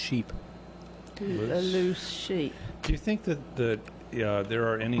loose sheep. A loose sheep. Do you think that there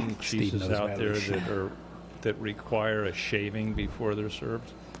are any cheeses out there that require a shaving before they're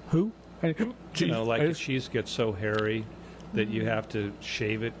served? Who? Like a cheese gets so hairy that you have to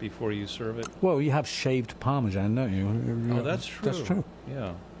shave it before you serve it? Well, you have shaved Parmesan, don't you? Oh, that's true. That's true.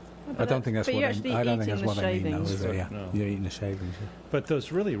 Yeah. I don't think that's what I mean, though, is it? Yeah. No. You're eating the shavings. Yeah. But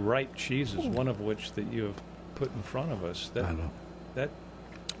those really ripe cheeses, one of which that you have put in front of us, that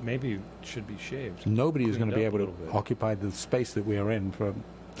maybe should be shaved. Nobody is going to be able to occupy the space that we are in for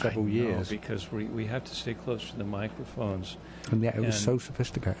several years. Because we have to stay close to the microphones. And it was so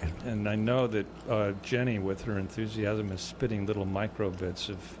sophisticated. And I know that Jenny, with her enthusiasm, is spitting little micro bits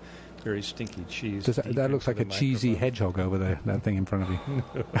of very stinky cheese. That looks like a cheesy hedgehog over there, that thing in front of you.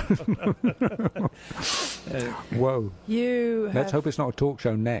 Whoa. Let's hope it's not a talk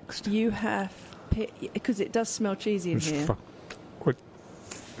show next. You have... Because it does smell cheesy in here.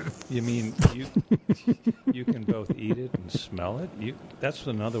 You mean you can both eat it and smell it? That's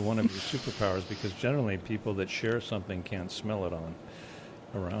another one of your superpowers, because generally people that share something can't smell it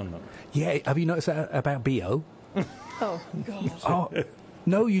around them. Yeah, have you noticed that about BO? Oh, God. Oh,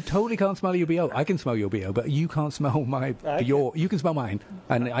 no, you totally can't smell your BO. I can smell your BO, but you can't smell you can smell mine,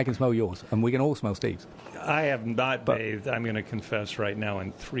 and I can smell yours, and we can all smell Steve's. I have not bathed, I'm going to confess right now,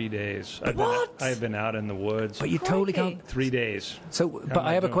 in 3 days. I have been out in the woods. But you totally can't. 3 days. But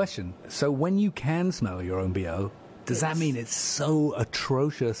I have a question. So when you can smell your own BO, does that mean it's so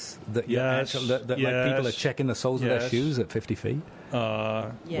atrocious that like people are checking the soles of their shoes at 50 feet?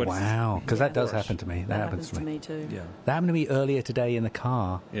 Yes. Wow, because that does happen to me. That happens to me too. Yeah. That happened to me earlier today in the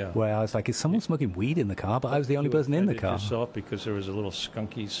car, where I was like, is someone smoking weed in the car? But I was the only person in the car. Yourself because there was a little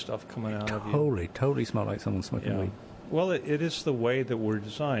skunky stuff coming out of you. Totally smelled like someone smoking weed. Well, it is the way that we're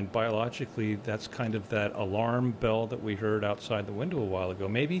designed. Biologically, that's kind of that alarm bell that we heard outside the window a while ago.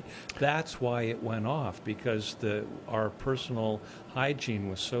 Maybe that's why it went off, because our personal hygiene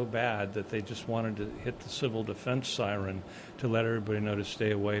was so bad that they just wanted to hit the civil defense siren to let everybody know to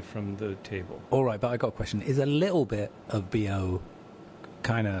stay away from the table. All right, but I got a question. Is a little bit of BO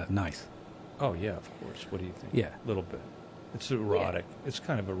kind of nice? Oh, yeah, of course. What do you think? Yeah. A little bit. It's erotic. Yeah. It's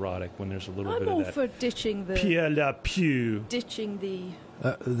kind of erotic when there's a little bit of that. I'm all for ditching the... Pierre la pew. Ditching the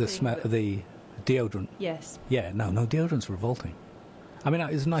deodorant. Yes. Yeah, no, deodorant's revolting. I mean,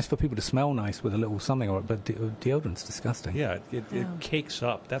 it's nice for people to smell nice with a little something on it, but deodorant's disgusting. Yeah, it cakes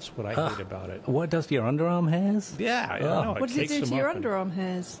up. That's what I hate about it. What it does to your underarm hairs? Yeah, I know. What does it do to your underarm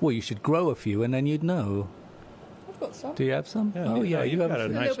hairs? Well, you should grow a few, and then you'd know. I've got some. Do you have some? Yeah, you've got a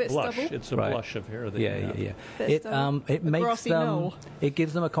nice blush. Stubble. It's a blush of hair that you have. Yeah. It makes them. It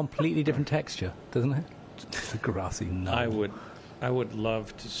gives them a completely different texture, doesn't it? It's a grassy knoll. I would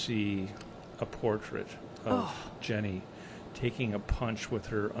love to see a portrait of Jenny taking a punch with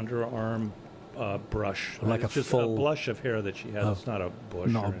her underarm brush. Like it's just a blush of hair that she has. It's not a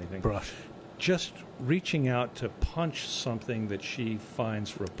bush or anything. Brush. Just reaching out to punch something that she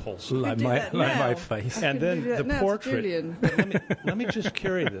finds repulsive. Like my face. And then the portrait. Julian. Let me just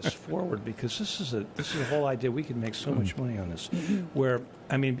carry this forward, because this is a whole idea. We could make so much money on this. Where,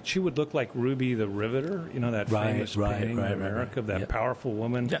 I mean, she would look like Ruby the Riveter, that famous painting in America of that powerful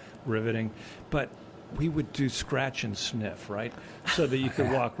woman riveting. But we would do scratch and sniff, right? So that you could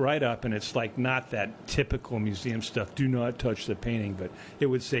walk right up, and it's like not that typical museum stuff, do not touch the painting, but it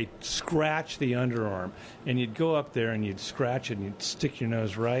would say scratch the underarm. And you'd go up there and you'd scratch it, and you'd stick your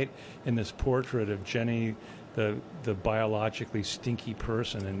nose right in this portrait of Jenny, the biologically stinky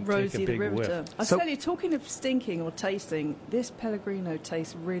person, and Rosie take a big the Riveter. whiff. I'll tell you, talking of stinking or tasting, this Pellegrino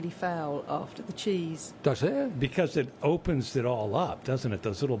tastes really foul after the cheese. Does it? Because it opens it all up, doesn't it?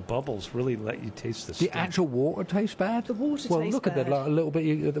 Those little bubbles really let you taste the stink. The actual water tastes bad? The water tastes bad. Well, look at that, like, a little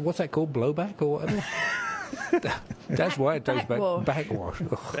bit. What's that called? Blowback or whatever? That's why it tastes Backwash. backwash.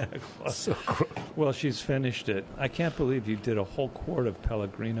 Backwash. So gross. Well, she's finished it. I can't believe you did a whole quart of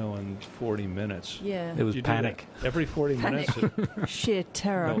Pellegrino in 40 minutes. Yeah. It was You do panic. that every 40 minutes. Sheer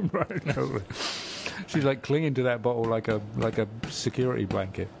terror. No. Right, no. She's like clinging to that bottle like a security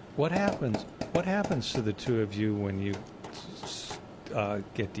blanket. What happens? What happens to the two of you when you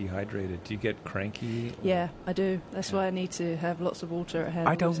get dehydrated? Do you get cranky? Or? Yeah, I do. That's why I need to have lots of water at hand.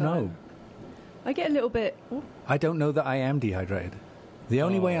 I all the don't know. time. I get a little bit. Oh, I don't know that I am dehydrated. The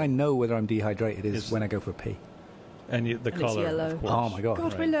only way I know whether I'm dehydrated is when I go for a pee. And the And it's color, yellow. of course. Oh my god!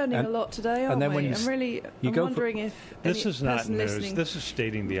 God, we're learning And- a lot today, aren't and then we? when you I'm go for- wondering if This any is not person news. listening This is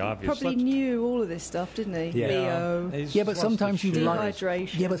stating the obvious. probably knew all of this stuff, didn't he? Yeah. Leo. He just Yeah, but wants sometimes to you share. like.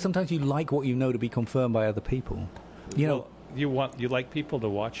 Dehydration. Yeah, but sometimes you like what you know to be confirmed by other people. You know. Well, you like people to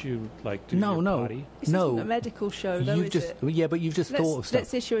watch you like do No, your no. body? This No. isn't a medical show, though, You've is just it? but you've just thought of stuff.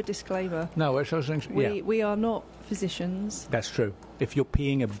 Let's issue a disclaimer. No, it's just, yeah, We are not physicians. that's true. If you're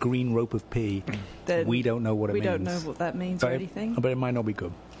peeing a green rope of pee, Then we don't know what it we means. don't know what that means but or anything. But it might not be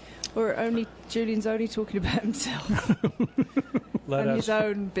good. Or Julian's only talking about himself Let and us, his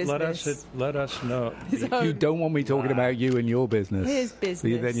own business. Let us know. His You own- don't want me talking about you and your business. His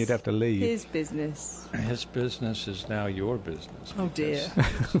business. Then you'd have to leave. His business. His business is now your business. Oh dear.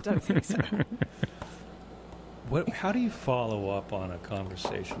 Don't think so. How do you follow up on a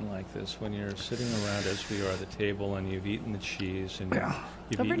conversation like this when you're sitting around, as we are, at the table, and you've eaten the cheese and you've I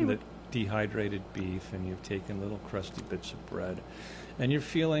eaten really the dehydrated beef and you've taken little crusty bits of bread, and you're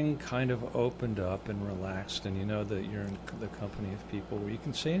feeling kind of opened up and relaxed, and you know that you're in the company of people where you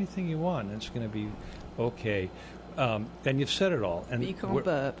can say anything you want and it's going to be okay, and you've said it all. And But you can't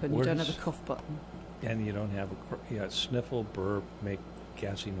burp and you where don't does- have a cough button. and you don't have sniffle, burp, make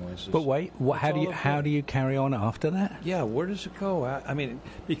gassy noises. But wait, how do you carry on after that? Yeah, where does it go? I mean,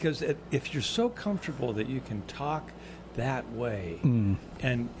 because if you're so comfortable that you can talk that way,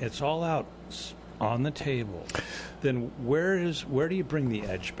 and it's all out on the table, then where do you bring the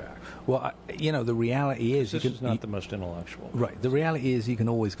edge back? Well, the reality is This is not the most intellectual. Right. The reality is you can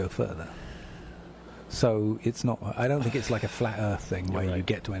always go further. So it's not. I don't think it's like a flat Earth thing where you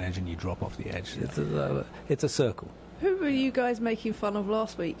get to an edge and you drop off the edge. It's a circle. Who were you guys making fun of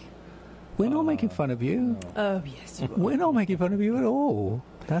last week? We're not making fun of you. Oh, yes, you were. We're not making fun of you at all.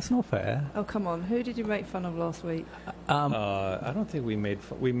 That's not fair. Oh, come on. Who did you make fun of last week? I don't think we made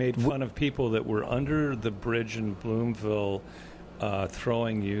fun. We made fun of people that were under the bridge in Bloomville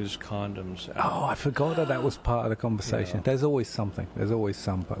throwing used condoms out. Oh, I forgot that was part of the conversation. Yeah. There's always something. There's always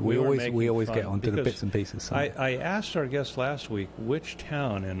some. We were always making get fun onto the because bits and pieces. Somewhere. I asked our guest last week which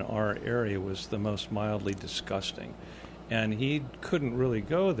town in our area was the most mildly disgusting. And he couldn't really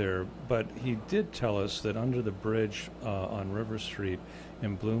go there, but he did tell us that under the bridge on River Street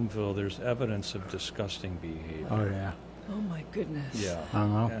in Bloomville, there's evidence of disgusting behavior. Oh, yeah. Oh, my goodness. Yeah. I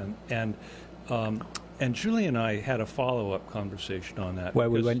know. And Julian and I had a follow-up conversation on that. Where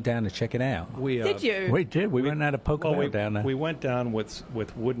we went down to check it out. Did you? We did. We went and had a poke about down there. We went down with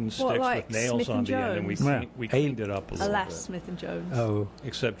wooden sticks like with nails Smith on and the end, and we Jones? we cleaned it up a little Alas, bit. Smith and Jones. Oh,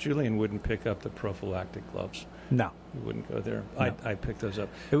 Except Julian wouldn't pick up the prophylactic gloves. no. He wouldn't go there. No. I picked those up.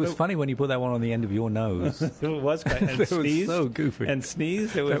 It was funny when you put that one on the end of your nose. It was kind of, and It was sneezed. so goofy. And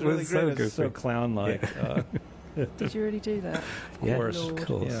sneezed. It was That was really so great. It was so goofy. clown-like. Did you really do that? Yeah, course. of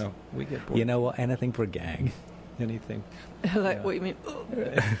course. Yeah, we get bored. You know what? Anything for a gag. Anything. Like, what you mean?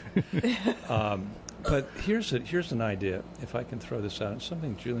 But here's an idea, if I can throw this out. It's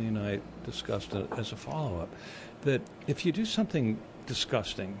something Julian and I discussed as a follow-up, that if you do something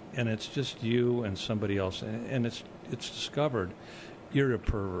disgusting and it's just you and somebody else, and it's discovered, you're a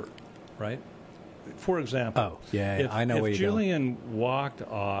pervert, right? For example, Oh, yeah, I know where if you're going. Julian walked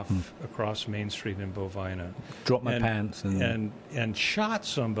off across Main Street in Bovina, Dropped my pants and shot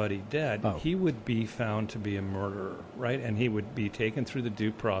somebody dead, Oh. he would be found to be a murderer, right? And he would be taken through the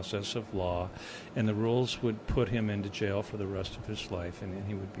due process of law, and the rules would put him into jail for the rest of his life, and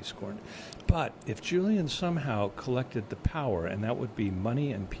he would be scorned. But if Julian somehow collected the power, and that would be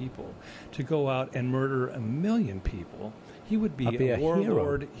money and people, to go out and murder 1 million people, he would be I'd be a a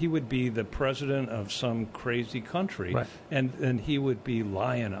warlord. hero. He would be the president of some crazy country, Right. and he would be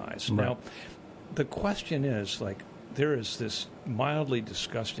lionized. Right. Now, the question is, like, there is this mildly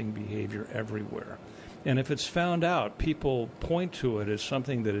disgusting behavior everywhere. And if it's found out, people point to it as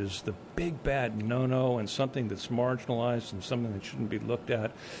something that is the big bad no-no and something that's marginalized and something that shouldn't be looked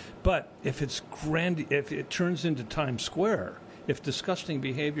at. But if if it turns into Times Square, if disgusting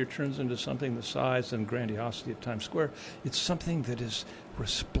behavior turns into something the size and grandiosity of Times Square, it's something that is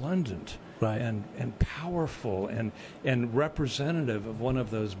resplendent and powerful and representative of one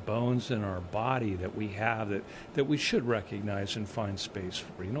of those bones in our body that we have that we should recognize and find space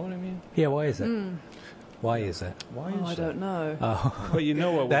for. You know what I mean? Yeah, why is it? Why is it? I don't know. But you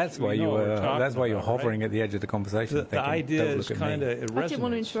know what? That's why you were. That's why you're hovering right? at the edge of the conversation. The idea is kind of. I didn't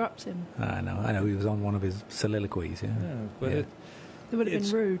want to interrupt him. I know. He was on one of his soliloquies. But it would have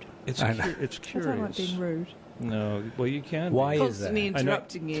been rude. It's curious. I don't like being rude. No, well, you can. Why be. is that? Constantly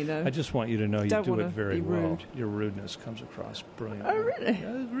interrupting you, though. I just want you to know you don't do it be very well. rude. Your rudeness comes across brilliantly. Oh, really?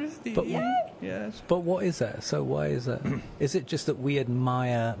 Yeah, really. But yes. But what is that? So why is that? Is it just that we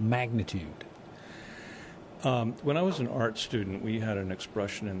admire magnitude? When I was an art student, we had an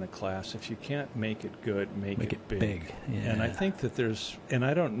expression in the class: if you can't make it good, make it big. Yeah. And I think that and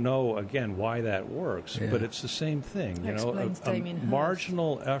I don't know again why that works, but it's the same thing. You know, a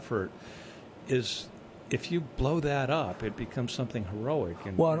marginal effort is. If you blow that up, it becomes something heroic.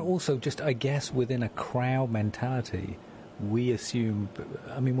 And also just, I guess, within a crowd mentality, we assume,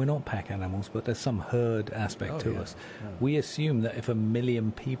 I mean, we're not pack animals, but there's some herd aspect to us. Yeah. We assume that if 1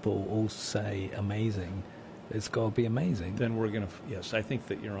 million people all say amazing, it's got to be amazing. Then we're going to, yes, I think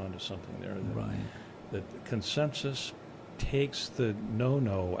that you're onto something there. That consensus takes the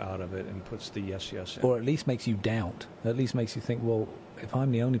no-no out of it and puts the yes in. Or at least makes you doubt. At least makes you think, well, if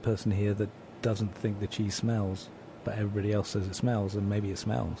I'm the only person here that doesn't think the cheese smells, but everybody else says it smells, and maybe it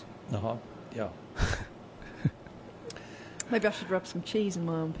smells. Yeah. Maybe I should rub some cheese in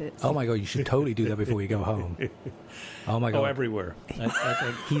my armpits. Oh my God, you should totally do that before you go home. Oh my God. Oh, everywhere. I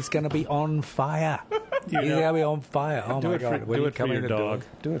think he's going to be on fire. He's going to be on fire. Oh my God. Do it for your dog.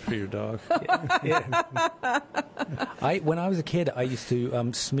 Do it for your dog. When I was a kid, I used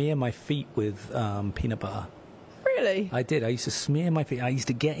to smear my feet with peanut butter. Really? I did. I used to smear my feet. I used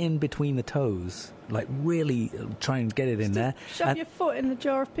to get in between the toes, like really try and get it in there. Shove your foot in the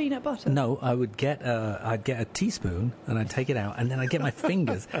jar of peanut butter? No, I would I'd get a teaspoon and I'd take it out, and then I'd get my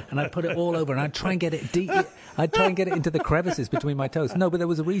fingers and I'd put it all over, and I'd try and get it deep. I'd try and get it into the crevices between my toes. No, but there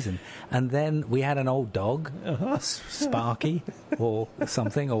was a reason. And then we had an old dog, Sparky or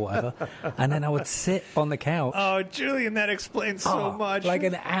something or whatever, and then I would sit on the couch. Oh, Julian, that explains so much. Like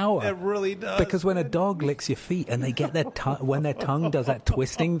an hour. It really does. Because when a dog licks your feet and they get their when their tongue does that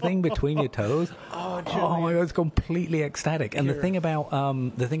twisting thing between your toes, oh my God, it's completely ecstatic. And the thing about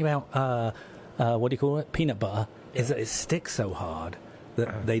what do you call it? Peanut butter is that it sticks so hard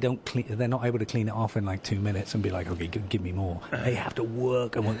that they're not able to clean it off in like 2 minutes and be like, okay, give me more. They have to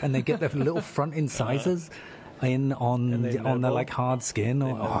work and they get their little front incisors on their like hard skin.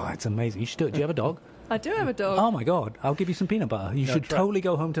 It's amazing. You should do it. Do you have a dog? I do have a dog. Oh my God, I'll give you some peanut butter. You should totally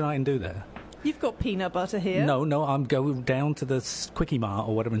go home tonight and do that. You've got peanut butter here. No, I'm going down to the Quickie Mart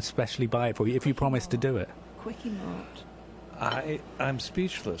or whatever and specially buy it for you if you promise to do it. Quickie Mart. I'm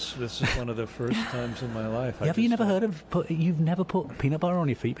speechless. This is one of the first times in my life. Have you never heard of? You've never put peanut butter on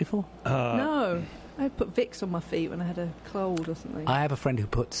your feet before? No. I put Vicks on my feet when I had a cold or something. I have a friend who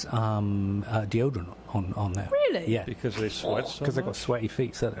puts deodorant on there. Really? Yeah. Because they sweat so much? Because they've got sweaty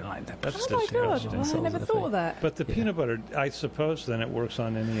feet, so they're like that. That's oh my God, I never thought of that. But the peanut butter, I suppose then it works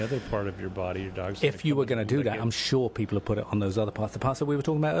on any other part of your body. Your dog's if you were going to do that, I'm sure people have put it on those other parts, the parts that we were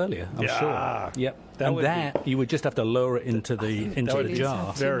talking about earlier. I'm sure. Yep. You would just have to lower it into the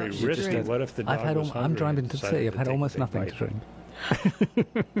jar. Very risky. What if the dog was hungry? I'm driving to the city. I've had almost nothing to drink.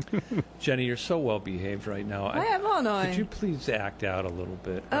 Jenny, you're so well behaved right now. I am, aren't I? Could you please act out a little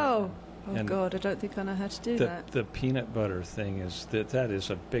bit? Oh God, I don't think I know how to do that. The peanut butter thing is that is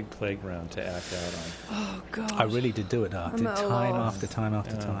a big playground to act out on. Oh God, I really did do it. I did time after time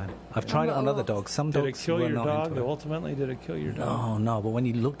after time. I've tried it on other dogs. Some dogs did it kill were your not dog? into it. Ultimately, did it kill your dog? No. But when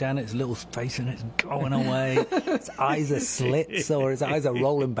you look down at his little face and it's going away, his eyes are slits or his eyes are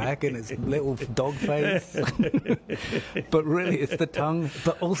rolling back in his little dog face. But really, it's the tongue.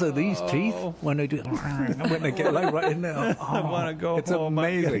 But also these teeth when they do, when they get like right in there. I want to go home. It's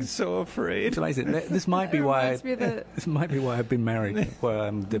amazing. I'm so afraid. It's amazing. This might be why. This might be why I've been married, where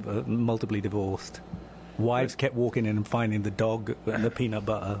I'm multiply divorced. Wives kept walking in and finding the dog and the peanut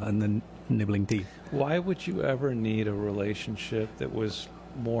butter and the nibbling teeth. Why would you ever need a relationship that was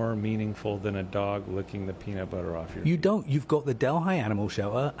more meaningful than a dog licking the peanut butter off your? You don't. You've got the Delhi Animal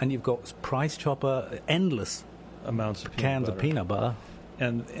Shelter, and you've got Price Chopper, endless amounts of cans of peanut butter,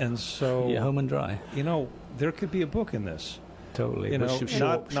 and so you're home and dry. You know, there could be a book in this. Totally. You know,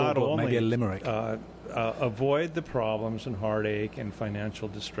 not only maybe a limerick. Avoid the problems and heartache and financial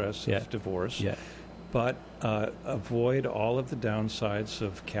distress of divorce, but avoid all of the downsides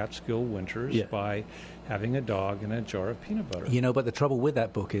of Catskill winters by having a dog and a jar of peanut butter. You know, but the trouble with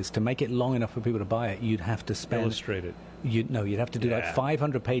that book is to make it long enough for people to buy it, you'd have to spend... Illustrate it. You'd have to do like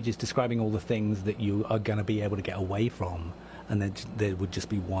 500 pages describing all the things that you are going to be able to get away from, and then there would just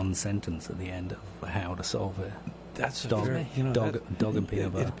be one sentence at the end of how to solve it. That's dog and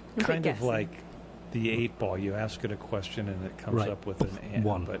peanut butter. Kind of like the 8-ball. You ask it a question and it comes up with an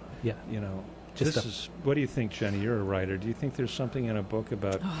one. But yeah, what do you think, Jenny? You're a writer. Do you think there's something in a book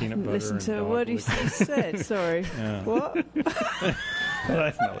about peanut butter? Listen to a word he said. Sorry. Yeah. What?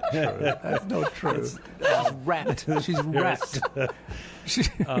 That's not true. That's not true. She's wrapped. She's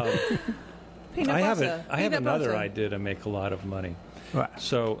wrapped. Peanut butter. I have another idea to make a lot of money. Right.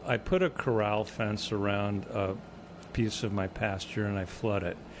 So I put a corral fence around a piece of my pasture and I flood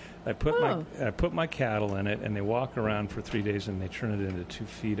it. I put my cattle in it, and they walk around for 3 days, and they turn it into 2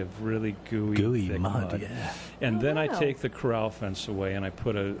 feet of really gooey thick mud. Yeah. And then I take the corral fence away, and I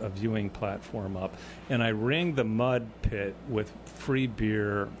put a viewing platform up, and I ring the mud pit with free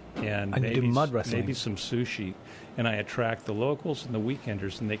beer and do mud wrestling. maybe some sushi. And I attract the locals and the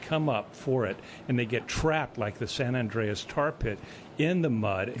weekenders, and they come up for it, and they get trapped like the San Andreas tar pit in the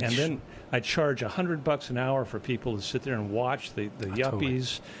mud. And then I charge $100 an hour for people to sit there and watch the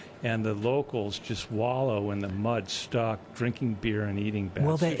yuppies and the locals just wallow in the mud, stuck, drinking beer and eating bad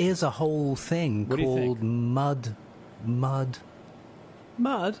Well, there sushi. is a whole thing called mud. Mud?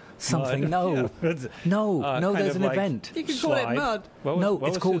 Something? Mud. No. No, there's an event. You can call it mud. What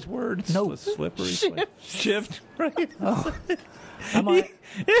was called his word? No. Slippery. Shift. Right. Oh.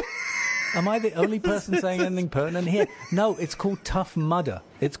 Am I the only person saying anything pertinent here? No, it's called Tough Mudder.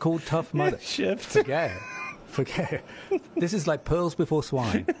 It's called Tough Mudder. Shift. Forget it. This is like pearls before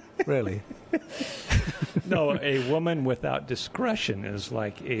swine. Really. No, a woman without discretion is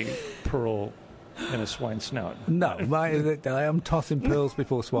like a pearl in a swine's snout. No, I am tossing pearls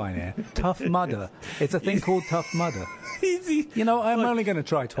before swine here. Tough Mudder. It's a thing called Tough Mudder. Easy. You know, I'm only going to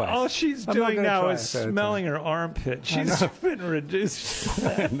try twice. All she's doing now is smelling her armpit. She's been reduced.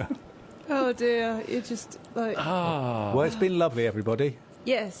 Oh dear, you're just like... Well, it's been lovely, everybody.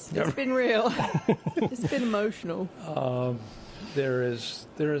 Yes, it's been real. It's been emotional. There is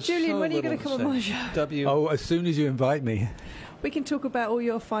Julian, when are you going to come on my show? As soon as you invite me. We can talk about all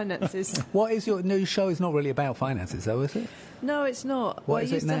your finances. What is your new show? Is not really about finances, though, is it? No, it's not. What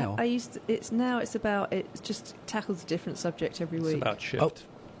is it now? It just tackles a different subject every week. It's about shift.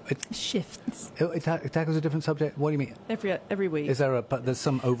 Shifts. It tackles a different subject. What do you mean? Every week. Is there but there's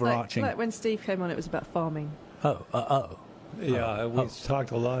some overarching? Like when Steve came on, it was about farming. Yeah, we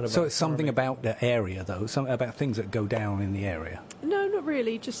talked a lot about. So it's something farming. about the area, though. Something about things that go down in the area. No, not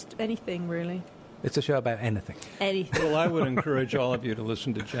really. Just anything, really. It's a show about anything. Anything. Well, I would encourage all of you to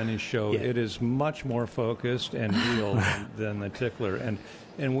listen to Jenny's show. Yeah. It is much more focused and real than the Tickler.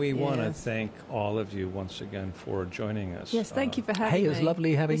 And we want to thank all of you once again for joining us. Yes, thank you for having me. Hey, it was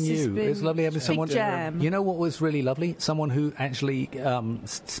lovely having you. It was lovely having someone. Jam. You know what was really lovely? Someone who actually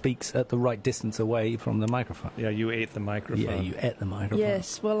speaks at the right distance away from the microphone. Yeah, you ate the microphone. Yeah, you ate the microphone.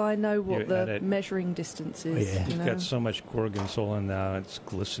 Yes, well, I know what the measuring distance is. Yeah. You've got so much gorgonzola now, it's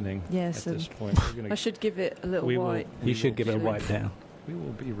glistening at this point. I should give it a little wipe. You should give it a wipe down. We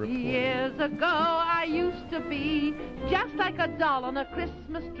will be reporting. Years ago I used to be just like a doll on a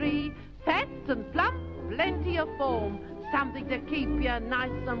Christmas tree, fat and plump, plenty of foam, something to keep you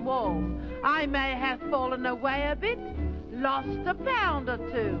nice and warm. I may have fallen away a bit, lost a pound or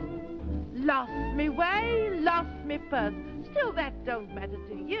two, lost me way, lost me purse, still that don't matter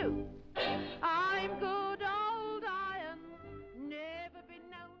to you. I'm good on